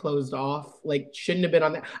very closed off, like shouldn't have been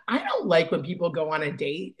on that. I don't like when people go on a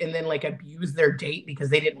date and then like abuse their date because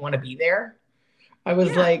they didn't want to be there. I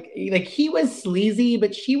was like he was sleazy,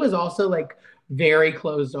 but she was also like very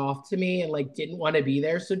closed off to me and like didn't want to be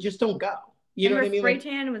there. So just don't go. You know what I mean? Her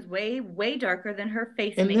spray tan was way darker than her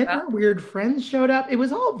face and makeup. Then her weird friends showed up. It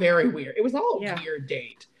was all very weird. It was all a weird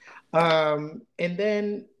date. And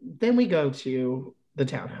then we go to the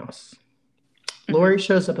townhouse. Lori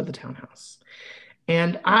shows up at the townhouse.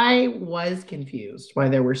 And I was confused why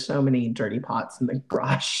there were so many dirty pots in the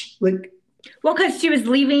garage. Like, well, because she was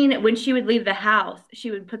leaving, when she would leave the house,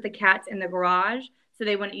 she would put the cats in the garage so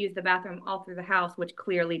they wouldn't use the bathroom all through the house, which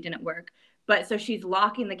clearly didn't work. But so she's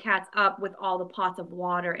locking the cats up with all the pots of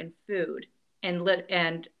water and food and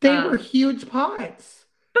they were huge pots.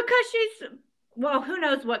 Because well, who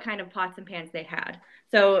knows what kind of pots and pans they had.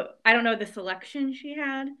 So I don't know the selection she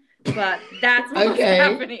had, but that's what's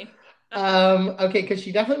happening. Okay, because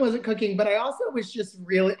she definitely wasn't cooking, but I also was just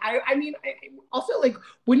really, I mean, also like,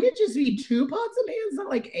 wouldn't it just be 2 pots and pans, not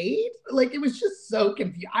like 8? Like, it was just so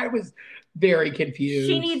confused. I was very confused.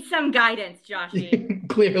 She needs some guidance, Joshy.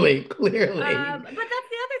 Clearly. But that's the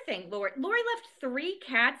other thing, Lori left 3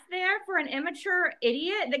 cats there for an immature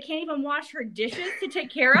idiot that can't even wash her dishes to take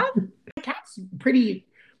care of. Cats pretty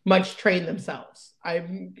much train themselves.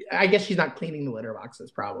 I guess she's not cleaning the litter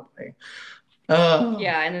boxes, probably.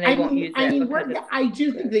 Yeah, and then they won't use it. I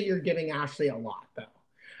do think that you're giving Ashley a lot, though.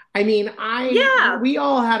 I mean, we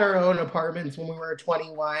all had our own apartments when we were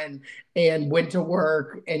 21 and went to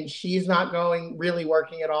work, and she's not really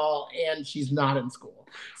working at all, and she's not in school.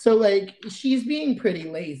 So, like, she's being pretty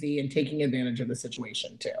lazy and taking advantage of the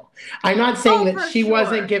situation, too. I'm not saying that she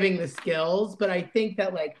wasn't giving the skills, but I think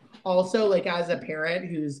that, like, also, like, as a parent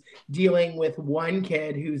who's dealing with one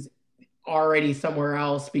kid who's already somewhere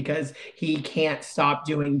else because he can't stop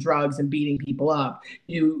doing drugs and beating people up,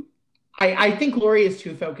 I think Lori is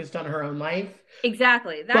too focused on her own life.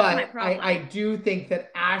 Exactly. That's my problem. I do think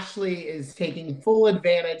that Ashley is taking full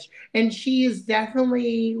advantage, and she is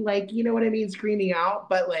definitely, like, you know what I mean, screaming out,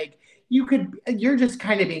 but like, you're just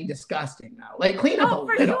kind of being disgusting now. Like, clean up a little.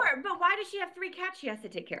 For sure. But why does she have 3 cats she has to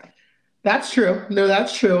take care of? That's true. No,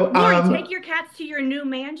 that's true. Lori, take your cats to your new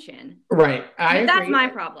mansion. Right. That's my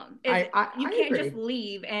problem. You can't agree. just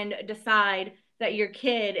leave and decide that your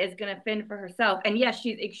kid is going to fend for herself. And yes,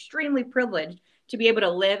 she's extremely privileged to be able to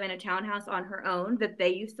live in a townhouse on her own that they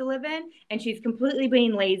used to live in. And she's completely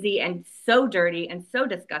being lazy and so dirty and so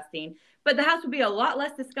disgusting. But the house would be a lot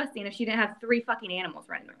less disgusting if she didn't have 3 fucking animals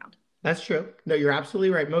running around. That's true. No, you're absolutely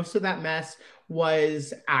right. Most of that mess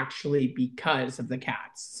was actually because of the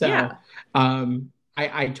cats. So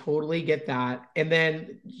I totally get that. And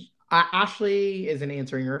then Ashley isn't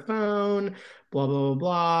answering her phone, blah, blah, blah,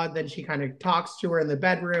 blah. Then she kind of talks to her in the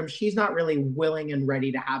bedroom. She's not really willing and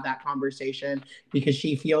ready to have that conversation because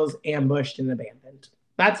she feels ambushed and abandoned.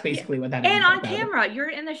 That's basically what that is. And on camera,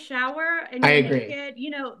 you're in the shower and you're naked.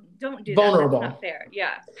 You know, don't do vulnerable. That. That's not fair.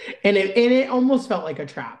 Yeah. And it almost felt like a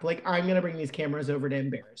trap. Like, I'm going to bring these cameras over to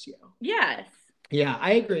embarrass you. Yes. Yeah,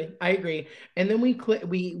 I agree. And then we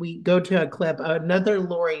go to a clip, another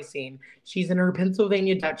Lori scene. She's in her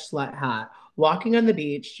Pennsylvania Dutch slut hat, walking on the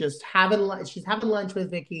beach, just she's having lunch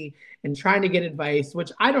with Vicky and trying to get advice,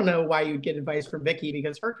 which I don't know why you'd get advice from Vicky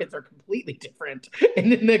because her kids are completely different.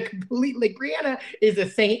 And then Brianna is a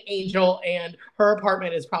saint angel and her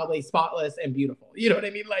apartment is probably spotless and beautiful. You know what I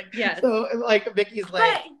mean? Like, yes. So like Vicky's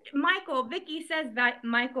like. But Vicky says that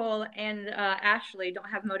Michael and Ashley don't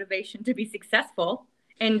have motivation to be successful.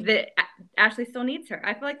 And that Ashley still needs her.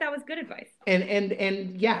 I feel like that was good advice.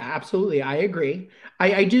 And yeah, absolutely. I agree.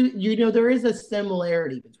 I do. You know, there is a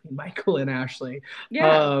similarity between Michael and Ashley.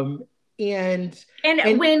 Yeah. And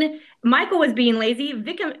when Michael was being lazy,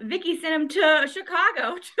 Vicky sent him to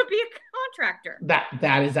Chicago to be a contractor.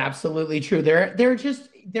 That is absolutely true. There's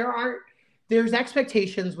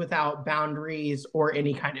expectations without boundaries or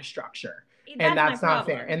any kind of structure. And that's not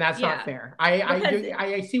fair. And that's not fair.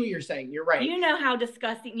 I see what you're saying. You're right. You know how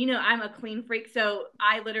disgusting. You know, I'm a clean freak, so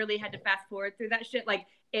I literally had to fast forward through that shit. Like,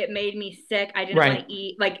 it made me sick. I didn't want to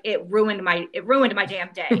eat. Like, it ruined my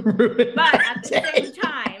damn day. But at the same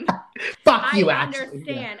time, I understand.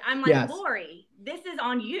 Yeah. I'm like, Lori, this is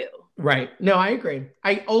on you. Right. No, I agree.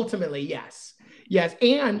 I ultimately, yes.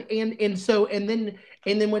 And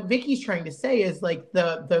then what Vicky's trying to say is like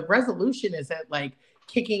the resolution isn't like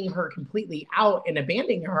kicking her completely out and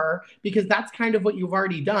abandoning her, because that's kind of what you've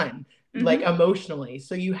already done. like emotionally.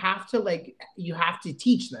 So you have to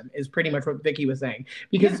teach them is pretty much what Vicky was saying.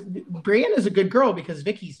 Because Brienne is a good girl because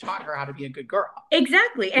Vicky's taught her how to be a good girl.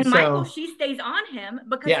 Exactly. And so, Michael, she stays on him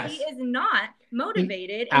because he is not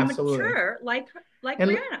motivated and mature like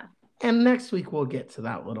Brianna. And next week we'll get to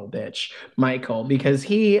that little bitch, Michael, because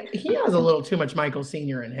he has a little too much Michael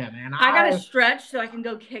Sr. in him. And I gotta stretch so I can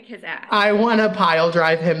go kick his ass. I want to pile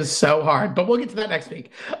drive him so hard, but we'll get to that next week.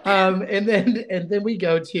 And then we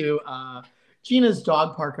go to Gina's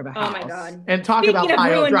dog park of a house. Oh my God. And talk about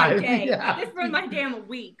pile drive. This ruined my damn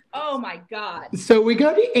week. Oh my God. So we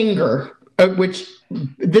go to Inger, which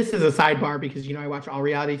this is a sidebar because I watch all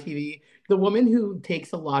reality TV. The woman who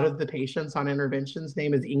takes a lot of the patients on interventions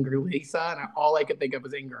name is Inger Lisa, and all I could think of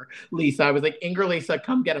was Inger Lisa. I was like, Inger Lisa,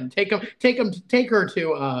 come get him, take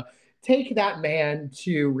that man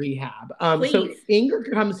to rehab. So Inger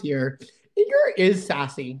comes here. Inger is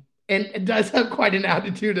sassy and does have quite an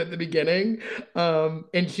attitude at the beginning,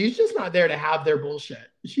 and she's just not there to have their bullshit.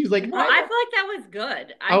 She's like, well, I feel like that was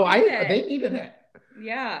good. They needed it.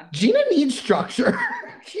 Yeah. Gina needs structure.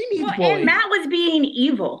 She needs bullying. And Matt was being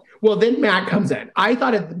evil. Well, then Matt comes in. I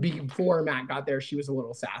thought before Matt got there, she was a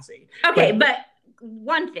little sassy. Okay, but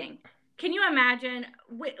one thing. Can you imagine?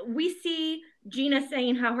 We see Gina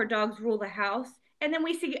saying how her dogs rule the house, and then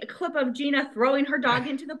we see a clip of Gina throwing her dog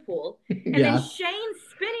into the pool, and then Shane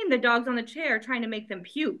spinning the dogs on the chair trying to make them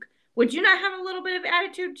puke. Would you not have a little bit of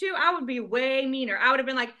attitude too? I would be way meaner. I would have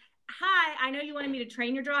been like, hi, I know you wanted me to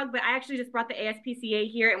train your dog, but I actually just brought the ASPCA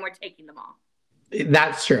here and we're taking them all.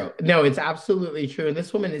 That's true. No, it's absolutely true. And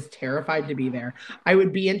this woman is terrified to be there. I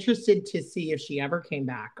would be interested to see if she ever came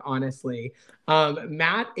back, honestly.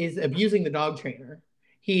 Matt is abusing the dog trainer.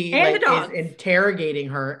 He is interrogating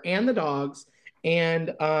her and the dogs.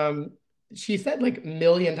 And she said like a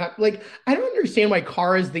million times, like, I don't understand why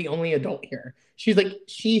Cara is the only adult here. She's like,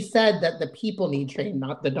 she said that the people need trained,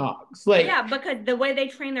 not the dogs. Like, yeah, because the way they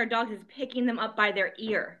train their dogs is picking them up by their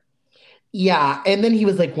ear. Yeah. And then he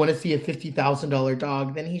was like, want to see a $50,000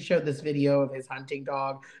 dog. Then he showed this video of his hunting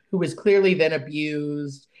dog who was clearly then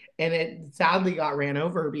abused. And it sadly got ran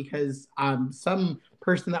over because some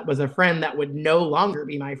person that was a friend that would no longer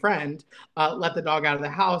be my friend let the dog out of the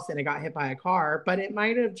house and it got hit by a car. But it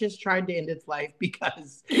might have just tried to end its life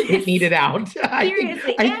because it needed out.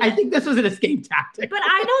 I think this was an escape tactic. But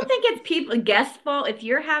I don't think it's guests' fault if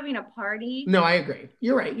you're having a party. No, I agree.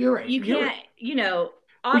 You're right. You can't,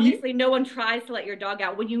 obviously no one tries to let your dog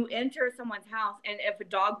out. When you enter someone's house and if a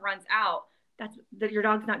dog runs out, your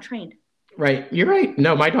dog's not trained. Right. You're right.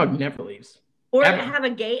 No, my dog never leaves. Or have a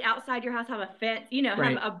gate outside your house, have a fence, have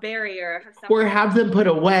a barrier. Or have them put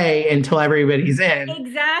away until everybody's in.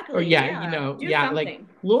 Exactly. Or like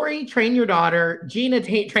Lori, train your daughter. Gina,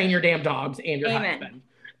 train your damn dogs and your husband.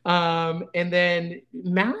 And then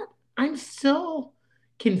Matt, I'm still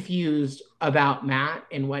confused about Matt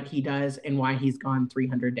and what he does and why he's gone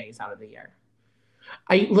 300 days out of the year.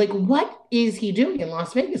 What is he doing in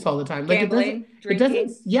Las Vegas all the time? Like, gambling,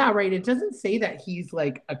 it doesn't say that he's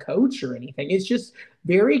like a coach or anything. It's just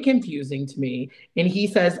very confusing to me. And he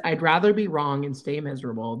says, I'd rather be wrong and stay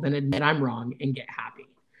miserable than admit I'm wrong and get happy.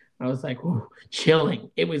 I was like, ooh, chilling.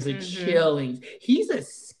 It was a chilling. He's a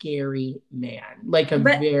scary man,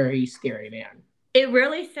 very scary man. It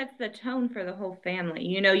really sets the tone for the whole family.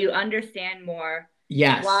 You understand more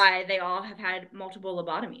why they all have had multiple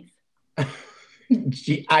lobotomies.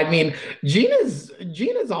 I mean, Gina's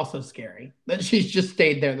also scary. That she's just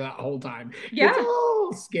stayed there that whole time. Yeah. It's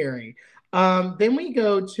all scary. Then we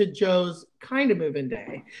go to Joe's kind of move-in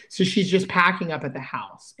day. So she's just packing up at the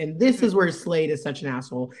house. And this is where Slade is such an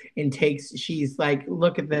asshole and she's like,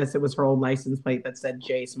 look at this. It was her old license plate that said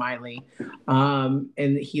Jay Smiley.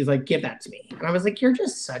 And he's like, give that to me. And I was like, you're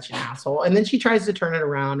just such an asshole. And then she tries to turn it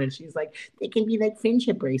around and she's like, they can be like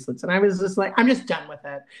friendship bracelets. And I was just like, I'm just done with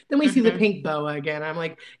it. Then we see the pink boa again. I'm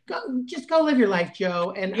like, go live your life,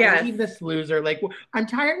 Joe. And leave this loser. Like, I'm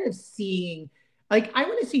tired of seeing, I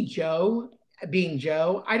want to see Joe being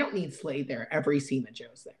Joe. I don't need Slade there every scene that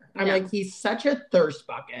Joe's there. I'm like, he's such a thirst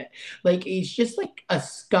bucket. Like, he's just like a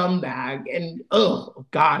scumbag. And oh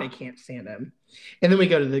God, I can't stand him. And then we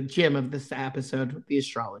go to the gym of this episode with the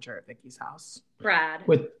astrologer at Vicky's house. Brad.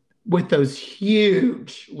 With those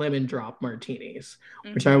huge lemon drop martinis,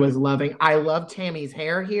 which I was loving. I love Tammy's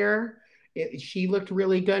hair here. She looked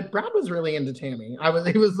really good. Brad was really into Tammy.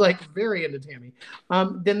 He was like very into Tammy.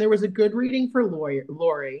 Then there was a good reading for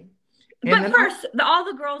Lori. But first, all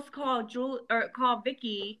the girls call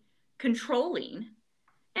Vicky controlling,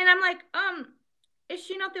 and I'm like, is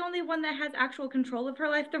she not the only one that has actual control of her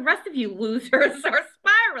life? The rest of you losers are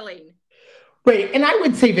spiraling. Right. And I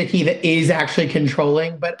would say Vicki that is actually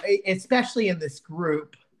controlling, but especially in this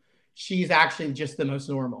group, she's actually just the most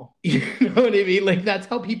normal. You know what I mean? Like that's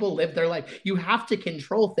how people live their life. You have to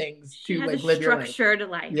control things to like live your life. Structured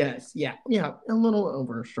life. Yes. Yeah. Yeah. A little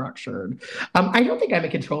over structured. I don't think I'm a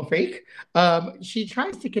control freak. She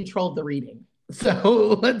tries to control the reading.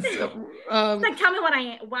 So let's like tell me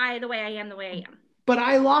why the way I am the way I am. But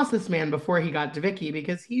I lost this man before he got to Vicki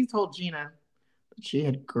because he told Gina she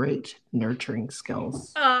had great nurturing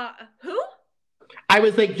skills. Who? I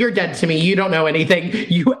was like, you're dead to me. You don't know anything.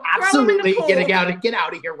 You absolutely get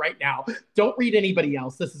out of here right now. Don't read anybody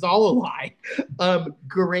else. This is all a lie.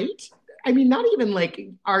 Great. I mean, not even like,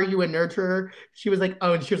 are you a nurturer? She was like,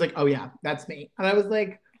 oh, and she was like, oh yeah, that's me. And I was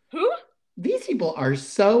like, who? These people are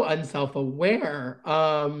so unself-aware.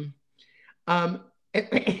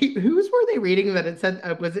 Whose were they reading that it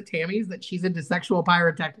said, was it Tammy's, that she's into sexual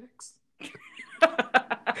pyrotechnics?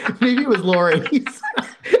 Maybe it was Lori's. And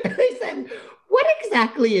they said, what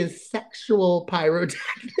exactly is sexual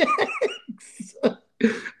pyrotechnics?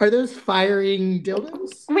 Are those firing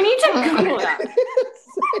dildos? We need to Google that.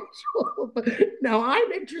 No,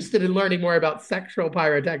 I'm interested in learning more about sexual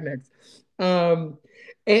pyrotechnics. And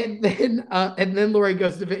then Lori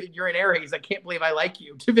goes to Vicki, you're an Aries. I can't believe I like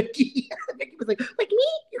you. To Vicki. Vicki was like me?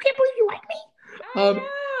 You can't believe you like me? I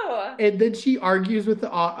know. And then she argues with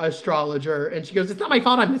the astrologer and she goes, it's not my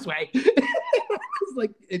fault I'm this way. It's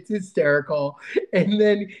like, it's hysterical. And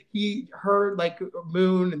then her like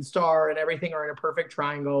moon and star and everything are in a perfect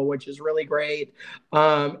triangle, which is really great.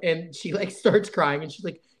 And she like starts crying and she's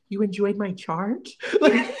like, you enjoyed my chart?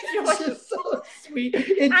 Like, it's just so sweet.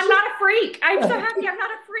 I'm not a freak. I'm so happy I'm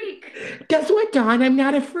not a freak. Guess what, Dawn? I'm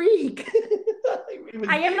not a freak.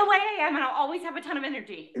 I am the way I am, and I'll always have a ton of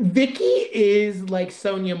energy. Vicki is like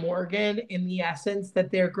Sonia Morgan in the essence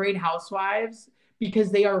that they're great housewives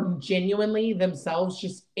because they are genuinely themselves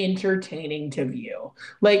just entertaining to view.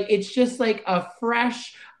 Like, it's just like a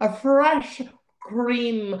fresh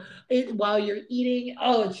cream while you're eating.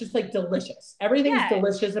 Oh, it's just like delicious. Everything's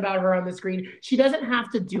delicious about her on the screen. She doesn't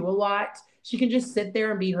have to do a lot. She can just sit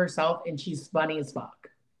there and be herself, and she's funny as fuck.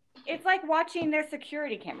 It's like watching their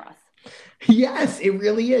security cameras. Yes, it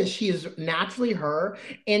really is. She is naturally her,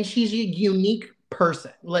 and she's a unique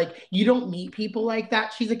person. Like, you don't meet people like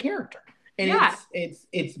that. She's a character, and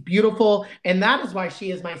it's beautiful, and that is why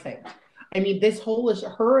she is my saint. I mean,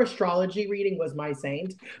 her astrology reading was my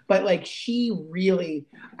saint, but like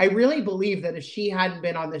I really believe that if she hadn't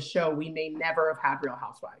been on this show, we may never have had Real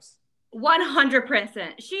Housewives.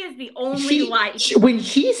 100%. She is the only light. When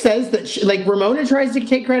she says that, like Ramona tries to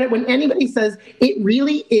take credit, when anybody says it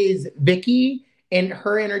really is Vicki and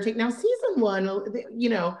her entertainment. Now, season 1, you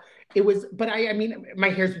know, it was, but I mean, my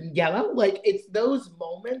hair's yellow. Like, it's those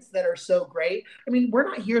moments that are so great. I mean, we're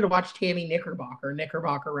not here to watch Tammy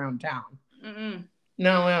Knickerbocker around town. Mm-mm.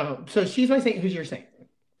 No. So she's my saint. Who's your saint?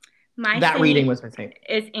 That reading was my saint.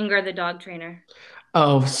 Is Inger the dog trainer.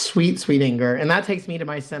 Oh, sweet Inger. And that takes me to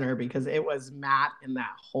my center because it was Matt and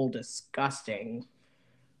that whole disgusting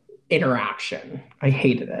interaction. I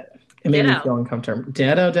hated it. It made me feel uncomfortable.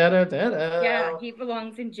 Ditto. Yeah, he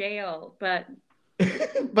belongs in jail, but you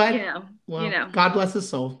know. God bless his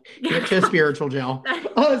soul. Give it to a spiritual jail.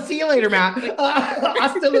 Oh, see you later, Matt.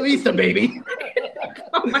 Hasta la vista, baby.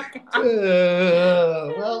 Oh my God.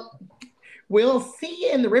 Well, we'll see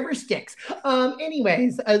you in the River Styx.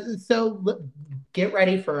 Anyways, so get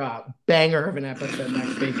ready for a banger of an episode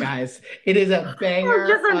next week, guys. It is a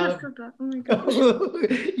banger. Oh my gosh.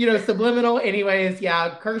 Subliminal. Anyways,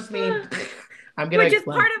 curse me. I'm gonna. Which is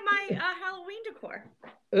part of my Halloween decor.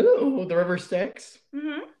 Ooh, the River Styx.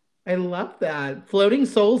 Mm-hmm. I love that. Floating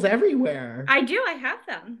souls everywhere. I do. I have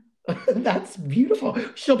them. That's beautiful.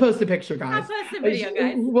 She'll post a picture, guys. I'll post a video,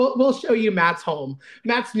 guys. We'll show you Matt's home.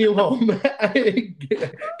 Matt's new home.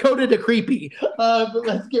 Coded to creepy. But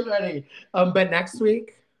let's get ready. But next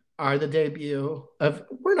week are the debut of,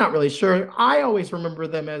 we're not really sure. I always remember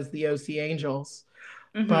them as the OC Angels.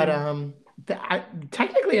 Mm-hmm. But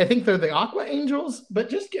technically, I think they're the Aqua Angels. But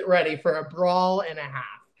just get ready for a brawl and a half.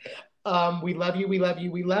 We love you. We love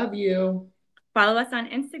you. We love you. Follow us on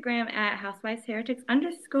Instagram at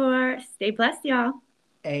housewivesheretics_. Stay blessed, y'all.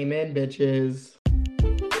 Amen, bitches.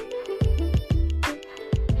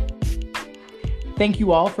 Thank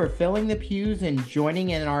you all for filling the pews and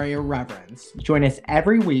joining in our irreverence. Join us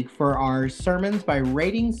every week for our sermons by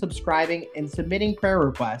rating, subscribing, and submitting prayer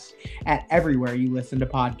requests at everywhere you listen to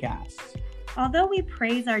podcasts. Although we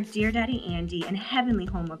praise our dear Daddy Andy and heavenly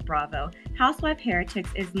home of Bravo, Housewife Heretics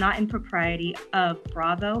is not in propriety of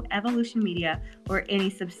Bravo, Evolution Media, or any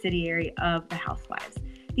subsidiary of the Housewives.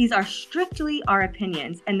 These are strictly our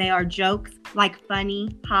opinions, and they are jokes like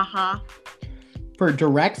funny, haha. For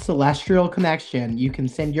direct celestial connection, you can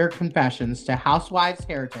send your confessions to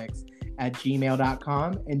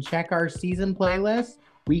housewivesheretics@gmail.com and check our season playlist,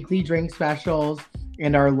 weekly drink specials,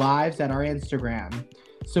 and our lives at our Instagram.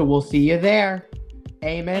 So we'll see you there.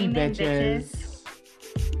 Amen bitches.